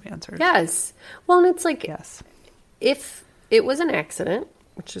give us some answers. Yes. Well, and it's like, Yes. if it was an accident,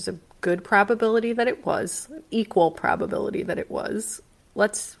 which is a good probability that it was, equal probability that it was,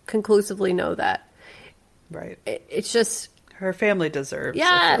 let's conclusively know that. Right. It's just... Her family deserves a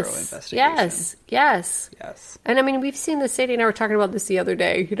thorough investigation. Yes. And I mean, we've seen this, Sadie and I were talking about this the other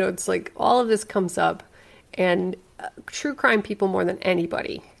day. You know, it's like all of this comes up, and true crime people more than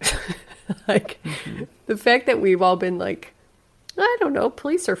anybody. Like, the fact that we've all been like, I don't know,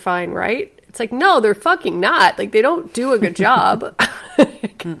 police are fine, right? It's like, no, they're fucking not. Like, they don't do a good job.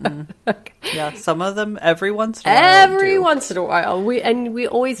 Yeah, some of them every once in a while. Every once in a while. We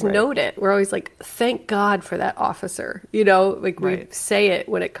always note it. We're always like, thank God for that officer. You know, like we say it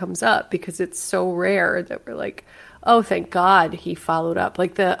when it comes up because it's so rare that we're like, oh, thank God he followed up.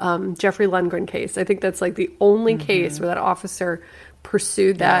 Like the Jeffrey Lundgren case. I think that's like the only case where that officer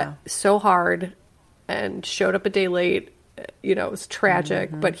pursued that so hard and showed up a day late. You know, it was tragic,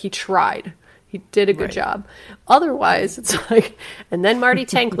 but he tried. He did a good job. Otherwise, it's like, and then Marty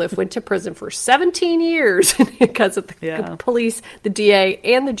Tankliff went to prison for 17 years because of the police, the DA,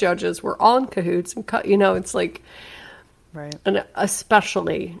 and the judges were all in cahoots. And, you know, it's like, and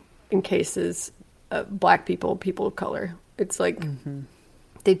especially in cases Black people, people of color. It's like,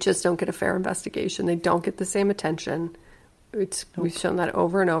 they just don't get a fair investigation. They don't get the same attention. We've shown that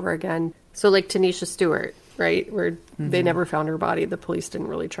over and over again. So like Tanisha Stewart, right? Where they never found her body. The police didn't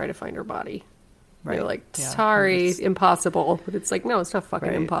really try to find her body. Right. They're like, sorry, impossible. But it's like, no, it's not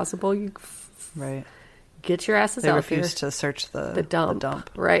fucking impossible. You get your asses out there. They refused to search the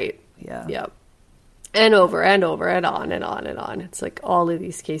dump. Right. Yeah. Yep. And over and over and on and on and on. It's like all of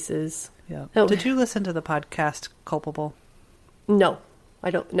these cases. Yeah. Oh. Did you listen to the podcast Culpable? No,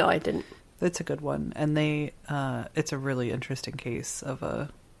 I don't. No, I didn't. It's a good one. And it's a really interesting case of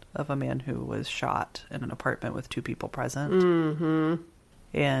a man who was shot in an apartment with two people present. Mm-hmm.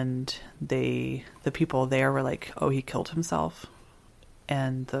 And the people there were like, oh, he killed himself.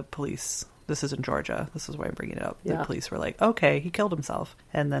 And the police, this is in Georgia, this is why I'm bringing it up. The police were like, okay, he killed himself.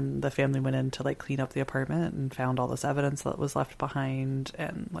 And then the family went in to like clean up the apartment and found all this evidence that was left behind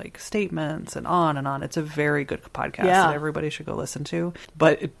and like statements and on and on. It's a very good podcast that everybody should go listen to.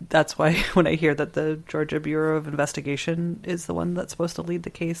 But that's why when I hear that the Georgia Bureau of Investigation is the one that's supposed to lead the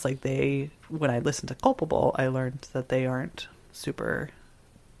case, like when I listened to Culpable, I learned that they aren't super...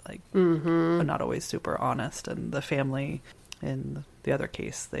 like not always super honest, and the family in the other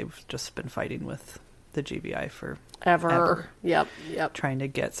case, they've just been fighting with the GBI for ever. Yep Trying to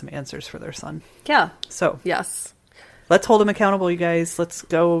get some answers for their son. So let's hold them accountable, you guys. Let's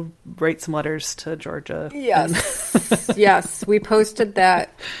go write some letters to Georgia. Yes, we posted that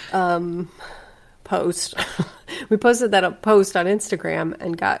post. We posted that post on Instagram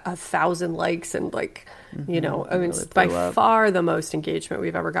and got 1,000 likes and like, you know, I mean, it's by far the most engagement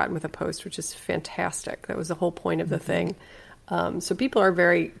we've ever gotten with a post, which is fantastic. That was the whole point of the thing. So people are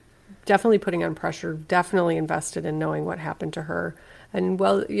definitely putting on pressure, definitely invested in knowing what happened to her. And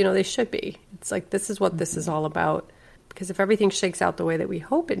well, you know, they should be. It's like, this is what this is all about. Because if everything shakes out the way that we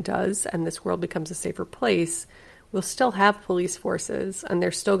hope it does, and this world becomes a safer place, we'll still have police forces, and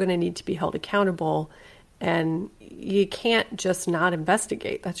they're still going to need to be held accountable. And you can't just not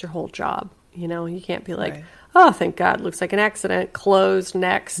investigate. That's your whole job. You know, you can't be like, oh, thank God, looks like an accident, closed,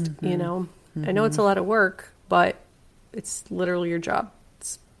 next, you know. I know it's a lot of work, but it's literally your job.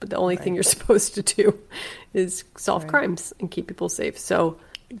 But the only thing you're supposed to do is solve crimes and keep people safe. So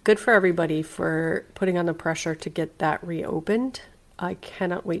good for everybody for putting on the pressure to get that reopened. I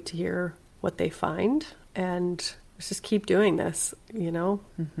cannot wait to hear what they find. And let's just keep doing this, you know,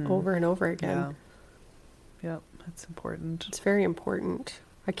 over and over again. Yep, that's important. It's very important.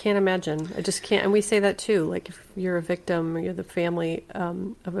 I can't imagine. I just can't. And we say that too. Like if you're a victim or you're the family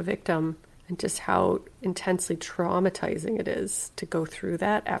of a victim, and just how intensely traumatizing it is to go through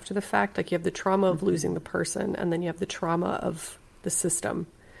that after the fact. Like you have the trauma of losing the person, and then you have the trauma of the system.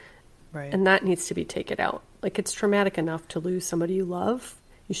 Right. And that needs to be taken out. Like it's traumatic enough to lose somebody you love.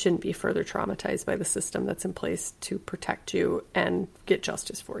 You shouldn't be further traumatized by the system that's in place to protect you and get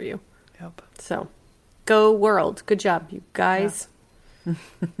justice for you. Yep. So go world. Good job, you guys.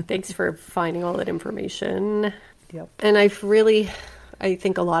 Thanks for finding all that information. Yep. And I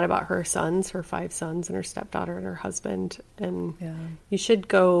think a lot about her sons, her 5 sons, and her stepdaughter and her husband. And you should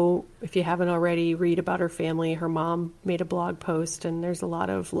go, if you haven't already, read about her family. Her mom made a blog post, and there's a lot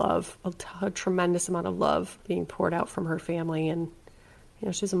of love, a tremendous amount of love being poured out from her family. And, you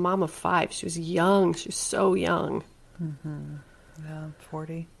know, she's a mom of 5. She was young. She was so young. Mm-hmm. Yeah,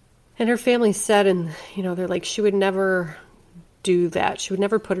 40. And her family said, and, you know, they're like, she would never do that. She would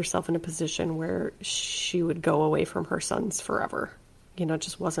never put herself in a position where she would go away from her sons forever. You know, it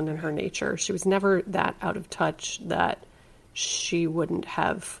just wasn't in her nature. She was never that out of touch that she wouldn't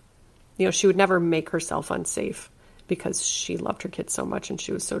have, you know, she would never make herself unsafe because she loved her kids so much and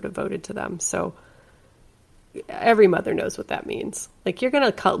she was so devoted to them. So every mother knows what that means. Like, you're going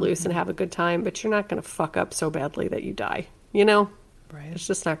to cut loose and have a good time, but you're not going to fuck up so badly that you die, you know? Right. It's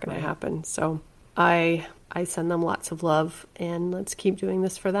just not going to happen. So I send them lots of love, and let's keep doing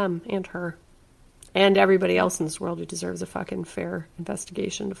this for them and her. And everybody else in this world who deserves a fucking fair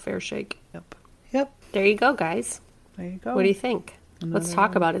investigation, a fair shake. Yep. There you go, guys. There you go. What do you think? Let's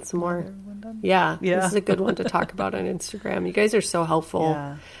talk about it some more. Yeah. This is a good one to talk about on Instagram. You guys are so helpful.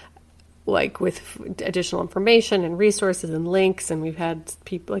 Yeah. Like with additional information and resources and links. And we've had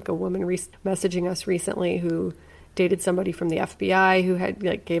people, like a woman messaging us recently who dated somebody from the FBI who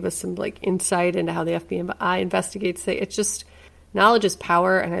had gave us some insight into how the FBI investigates it. It's just, knowledge is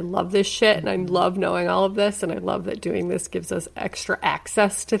power, and I love this shit, and I love knowing all of this, and I love that doing this gives us extra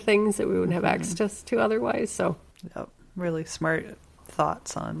access to things that we wouldn't have access to otherwise. So, yep. Really smart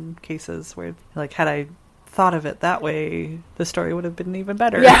thoughts on cases where, had I thought of it that way, the story would have been even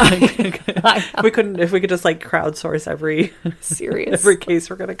better. Yeah. If we could just crowdsource every case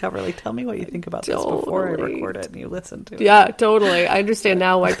we're going to cover. Tell me what you think about this before I record it and you listen to it. Yeah, totally. I understand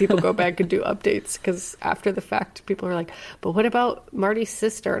now why people go back and do updates, because after the fact, people are like, but what about Marty's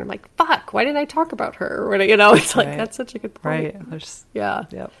sister? And I'm like, fuck, why didn't I talk about her? Or, it's like, that's such a good point. Right.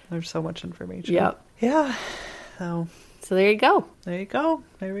 There's so much information. Yep. Yeah. So there you go. There you go.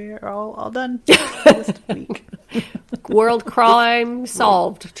 There we are, all done. This week. World crime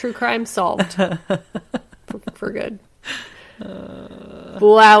solved. True crime solved. For good.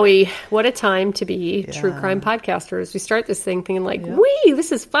 Wowie. What a time to be true crime podcasters. We start this thing thinking wee,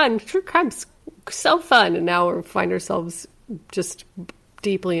 this is fun. True crime's so fun. And now we find ourselves just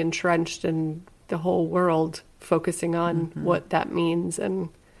deeply entrenched in the whole world, focusing on what that means and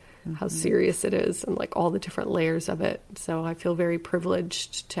how serious it is, and all the different layers of it. So I feel very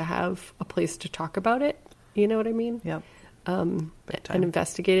privileged to have a place to talk about it. You know what I mean? Yep. And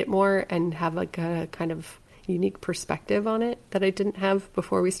investigate it more and have a kind of unique perspective on it that I didn't have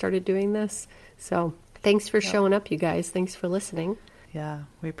before we started doing this. So thanks for showing up, you guys. Thanks for listening. Yeah,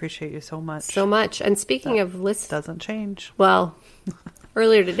 we appreciate you so much. So much. And speaking of lists, doesn't change. Well,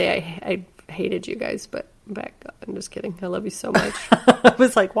 earlier today I hated you guys, but back up. I'm just kidding. I love you so much. I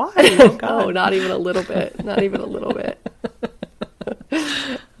was like, why? Oh, God. No, not even a little bit. Not even a little bit.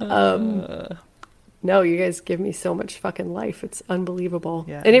 No, you guys give me so much fucking life. It's unbelievable.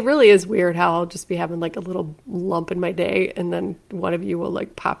 Yeah. And it really is weird how I'll just be having a little lump in my day, and then one of you will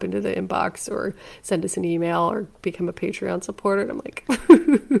pop into the inbox or send us an email or become a Patreon supporter. And I'm like,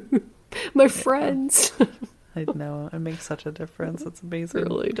 my friends. I know. It makes such a difference. It's amazing. It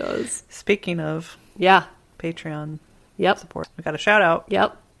really does. Speaking of Patreon support, we got a shout out.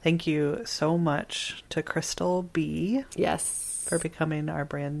 Yep. Thank you so much to Crystal B. Yes. For becoming our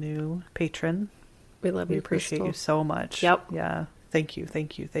brand new patron. We love you, appreciate Crystal. you so much. Yep. Yeah. Thank you.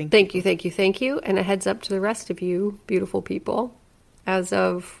 Thank you. And a heads up to the rest of you beautiful people. As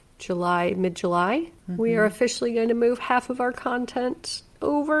of mid-July, we are officially going to move half of our content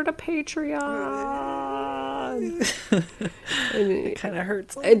over to Patreon. It kind of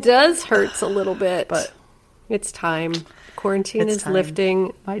hurts. It does hurt a little bit, but it's time. Quarantine is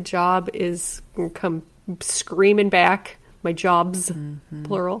lifting. My job is come screaming back. My jobs,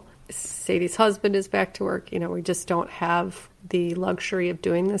 plural. Sadie's husband is back to work. We just don't have the luxury of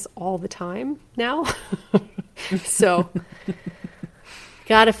doing this all the time now. So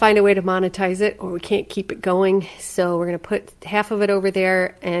got to find a way to monetize it, or we can't keep it going. So we're going to put half of it over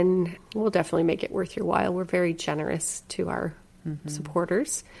there, and we'll definitely make it worth your while. We're very generous to our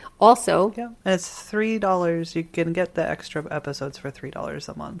supporters. Also, and it's $3. You can get the extra episodes for $3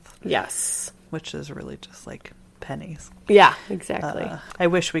 a month. Yes. Which is really just pennies. Yeah, exactly. I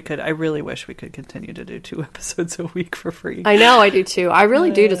really wish we could continue to do 2 episodes a week for free. I know, I do too. I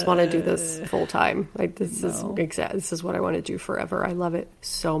really do just want to do this full time. This is what I want to do forever. I love it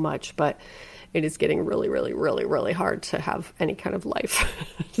so much, but it is getting really, really, really, really hard to have any kind of life.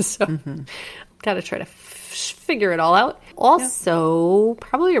 So got to try to figure it all out. Also,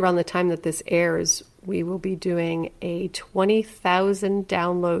 probably around the time that this airs, we will be doing a 20,000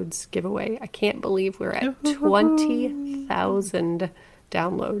 downloads giveaway. I can't believe we're at 20,000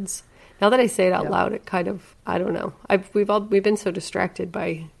 downloads. Now that I say it out loud, it kind of, I don't know. We've been so distracted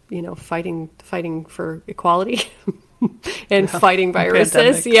by, fighting for equality and fighting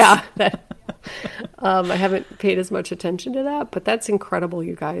viruses. Pandemics. Yeah. I haven't paid as much attention to that, but that's incredible,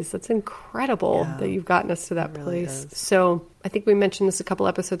 you guys. That's incredible that you've gotten us to that place. So I think we mentioned this a couple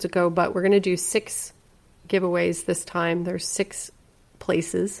episodes ago, but we're going to do 6 giveaways this time. There's 6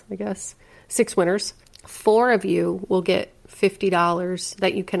 places, I guess, 6 winners. 4 of you will get $50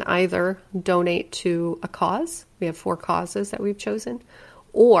 that you can either donate to a cause. We have 4 causes that we've chosen,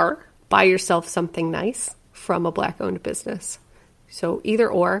 or buy yourself something nice from a Black-owned business. So either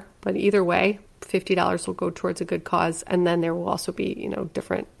or, but either way, $50 will go towards a good cause. And then there will also be,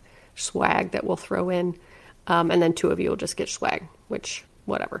 different swag that we'll throw in. And then 2 of you will just get swag, which,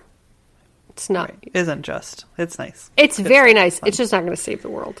 whatever. It's not. Right. Isn't just. It's nice. It's very nice. Fun. It's just not going to save the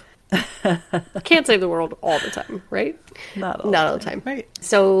world. Can't save the world all the time, right? Not all the time. Right.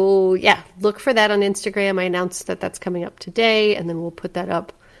 So, yeah, look for that on Instagram. I announced that that's coming up today, and then we'll put that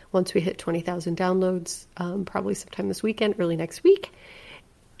up once we hit 20,000 downloads, probably sometime this weekend, early next week.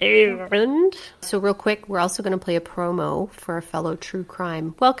 And so real quick, we're also going to play a promo for a fellow true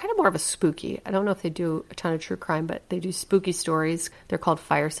crime. Well, kind of more of a spooky. I don't know if they do a ton of true crime, but they do spooky stories. They're called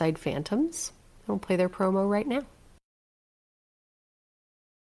Fireside Phantoms. We'll play their promo right now.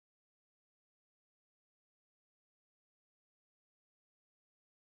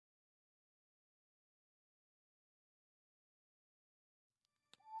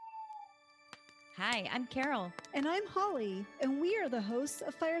 Hi, I'm Carol. And I'm Holly, and we are the hosts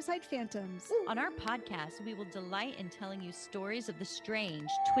of Fireside Phantoms. On our podcast, we will delight in telling you stories of the strange,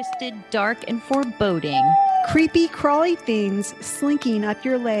 twisted, dark, and foreboding. Creepy, crawly things slinking up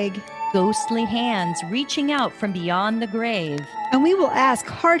your leg. Ghostly hands reaching out from beyond the grave. And we will ask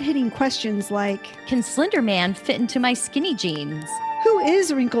hard-hitting questions like, can Slender Man fit into my skinny jeans? Who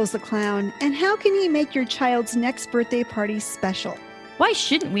is Wrinkles the Clown, and how can he make your child's next birthday party special? Why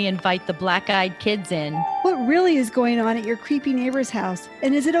shouldn't we invite the black-eyed kids in? What really is going on at your creepy neighbor's house?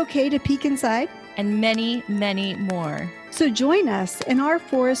 And is it okay to peek inside? And many, many more. So join us and our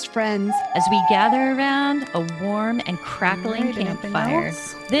forest friends as we gather around a warm and crackling campfire.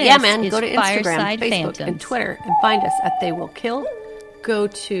 This go to Instagram, Fireside Facebook, Phantoms. and Twitter and find us at They Will Kill. Go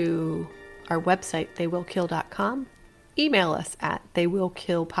to our website, theywillkill.com. Email us at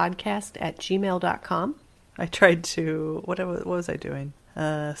theywillkillpodcast@gmail.com. I tried to, what was I doing?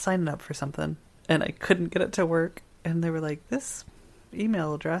 Signing up for something, and I couldn't get it to work. And they were like, this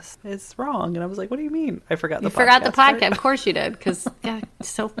email address is wrong. And I was like, what do you mean? I forgot the podcast. You forgot the podcast. Of course you did, because it's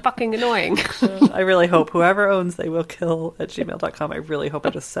so fucking annoying. I really hope whoever owns theywillkill@gmail.com, I really hope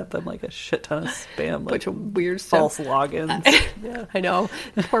I just sent them like a shit ton of spam, like bunch of weird false stuff. logins. Yeah. I know.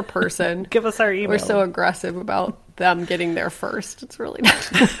 Poor person. Give us our email. We're so aggressive about them getting there first. It's really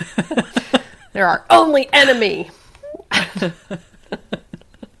not. They're our only enemy.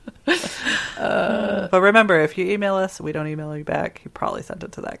 But remember, if you email us, we don't email you back. You probably sent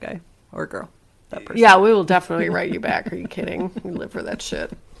it to that guy or girl. That person. Yeah, we will definitely write you back. Are you kidding? We live for that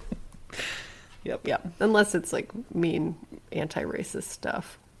shit. Yep. Yeah. Unless it's like mean anti-racist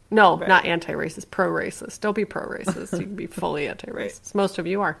stuff. No, Right. not anti-racist, pro-racist. Don't be pro-racist. You can be fully anti-racist. Right. Most of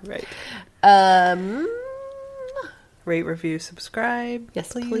you are. Right. Um... Rate, review, subscribe.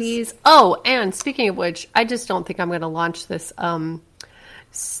 Yes, please. Oh, and speaking of which, I just don't think I'm going to launch this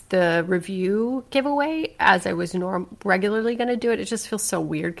the review giveaway as I was regularly going to do it. It just feels so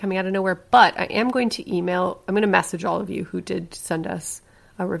weird coming out of nowhere. But I am going to I'm going to message all of you who did send us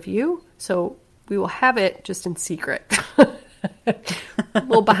a review. So we will have it just in secret.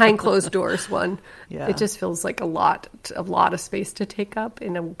 Well, behind closed doors one. Yeah. It just feels like a lot of space to take up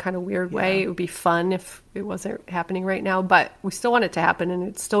in a kind of weird way. It would be fun if it wasn't happening right now, but we still want it to happen, and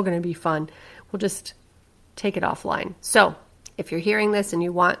it's still going to be fun. We'll just take it offline. So if you're hearing this and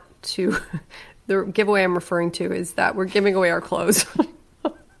you want to, the giveaway I'm referring to is that we're giving away our clothes.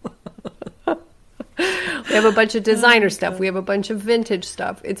 We have a bunch of designer stuff. We have a bunch of vintage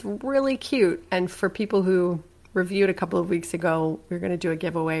stuff. It's really cute. And for people who reviewed a couple of weeks ago, we were going to do a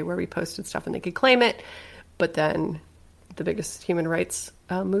giveaway where we posted stuff and they could claim it. But then the biggest human rights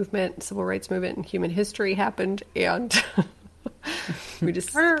movement, civil rights movement in human history happened. And we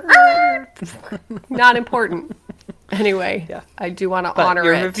just, not important. Anyway, Yeah. I do want to But honor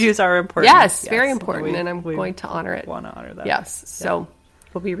your it. reviews are important. Yes, very important. And I'm going to honor it. Want to honor that. Yes. So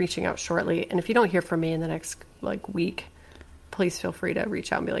we'll be reaching out shortly. And if you don't hear from me in the next week, please feel free to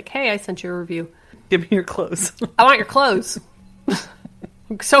reach out and be like, hey, I sent you a review. Give me your clothes. I want your clothes.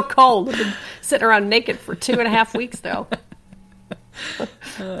 I'm so cold. I've been sitting around naked for 2.5 weeks now.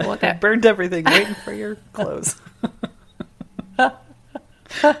 I want that. Burned everything waiting for your clothes. Oh,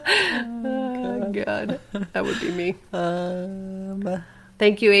 God. That would be me.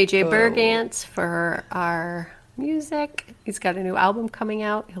 Thank you, AJ Bergantz, for our music. He's got a new album coming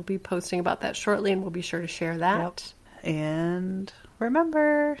out. He'll be posting about that shortly, and we'll be sure to share that. Yep. And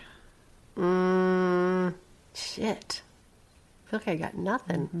remember... Shit. I feel like I got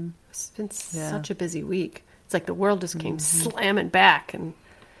nothing. Mm-hmm. It's been such a busy week. It's like the world just came slamming back, and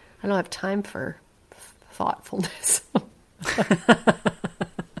I don't have time for thoughtfulness.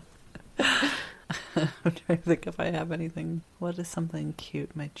 I'm trying to think if I have anything. What is something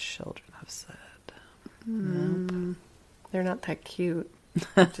cute my children have said? Nope. They're not that cute.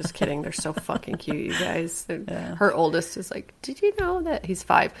 Just kidding. They're so fucking cute, you guys. Her oldest is like, did you know that he's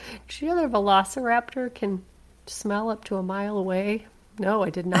 5? Did you know that a velociraptor can smell up to a mile away? No, I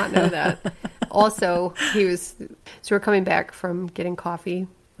did not know that. Also, so we're coming back from getting coffee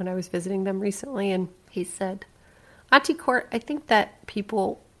when I was visiting them recently, and he said, Auntie Court, I think that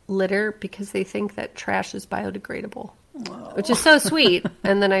people litter because they think that trash is biodegradable, which is so sweet.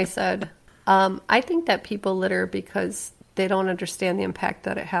 And then I said, I think that people litter because they don't understand the impact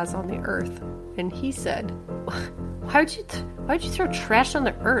that it has on the earth. And he said, why would you throw trash on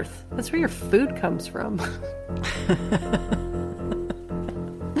the earth? That's where your food comes from.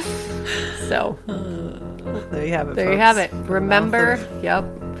 So there you have it. There you have it. Remember,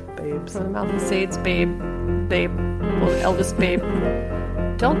 babes. From the mouth of Sades, babe, well, Elvis, babe.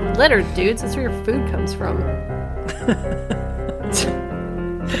 Don't litter, dudes. That's where your food comes from.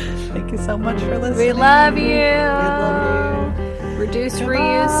 Thank you so much for listening. We love you. We love you. Reduce,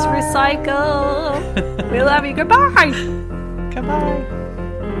 reuse, recycle. We love you. Goodbye. Goodbye.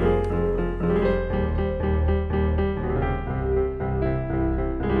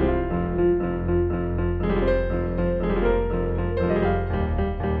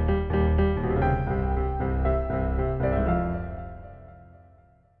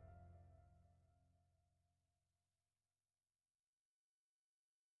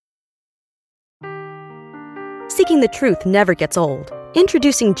 Seeking the truth never gets old.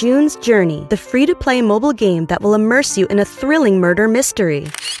 Introducing June's Journey, the free-to-play mobile game that will immerse you in a thrilling murder mystery.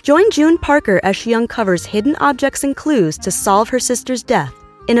 Join June Parker as she uncovers hidden objects and clues to solve her sister's death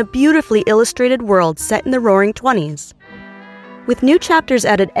in a beautifully illustrated world set in the Roaring '20s. With new chapters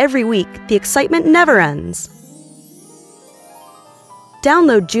added every week, the excitement never ends.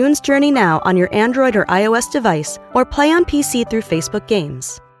 Download June's Journey now on your Android or iOS device, or play on PC through Facebook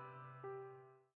Games.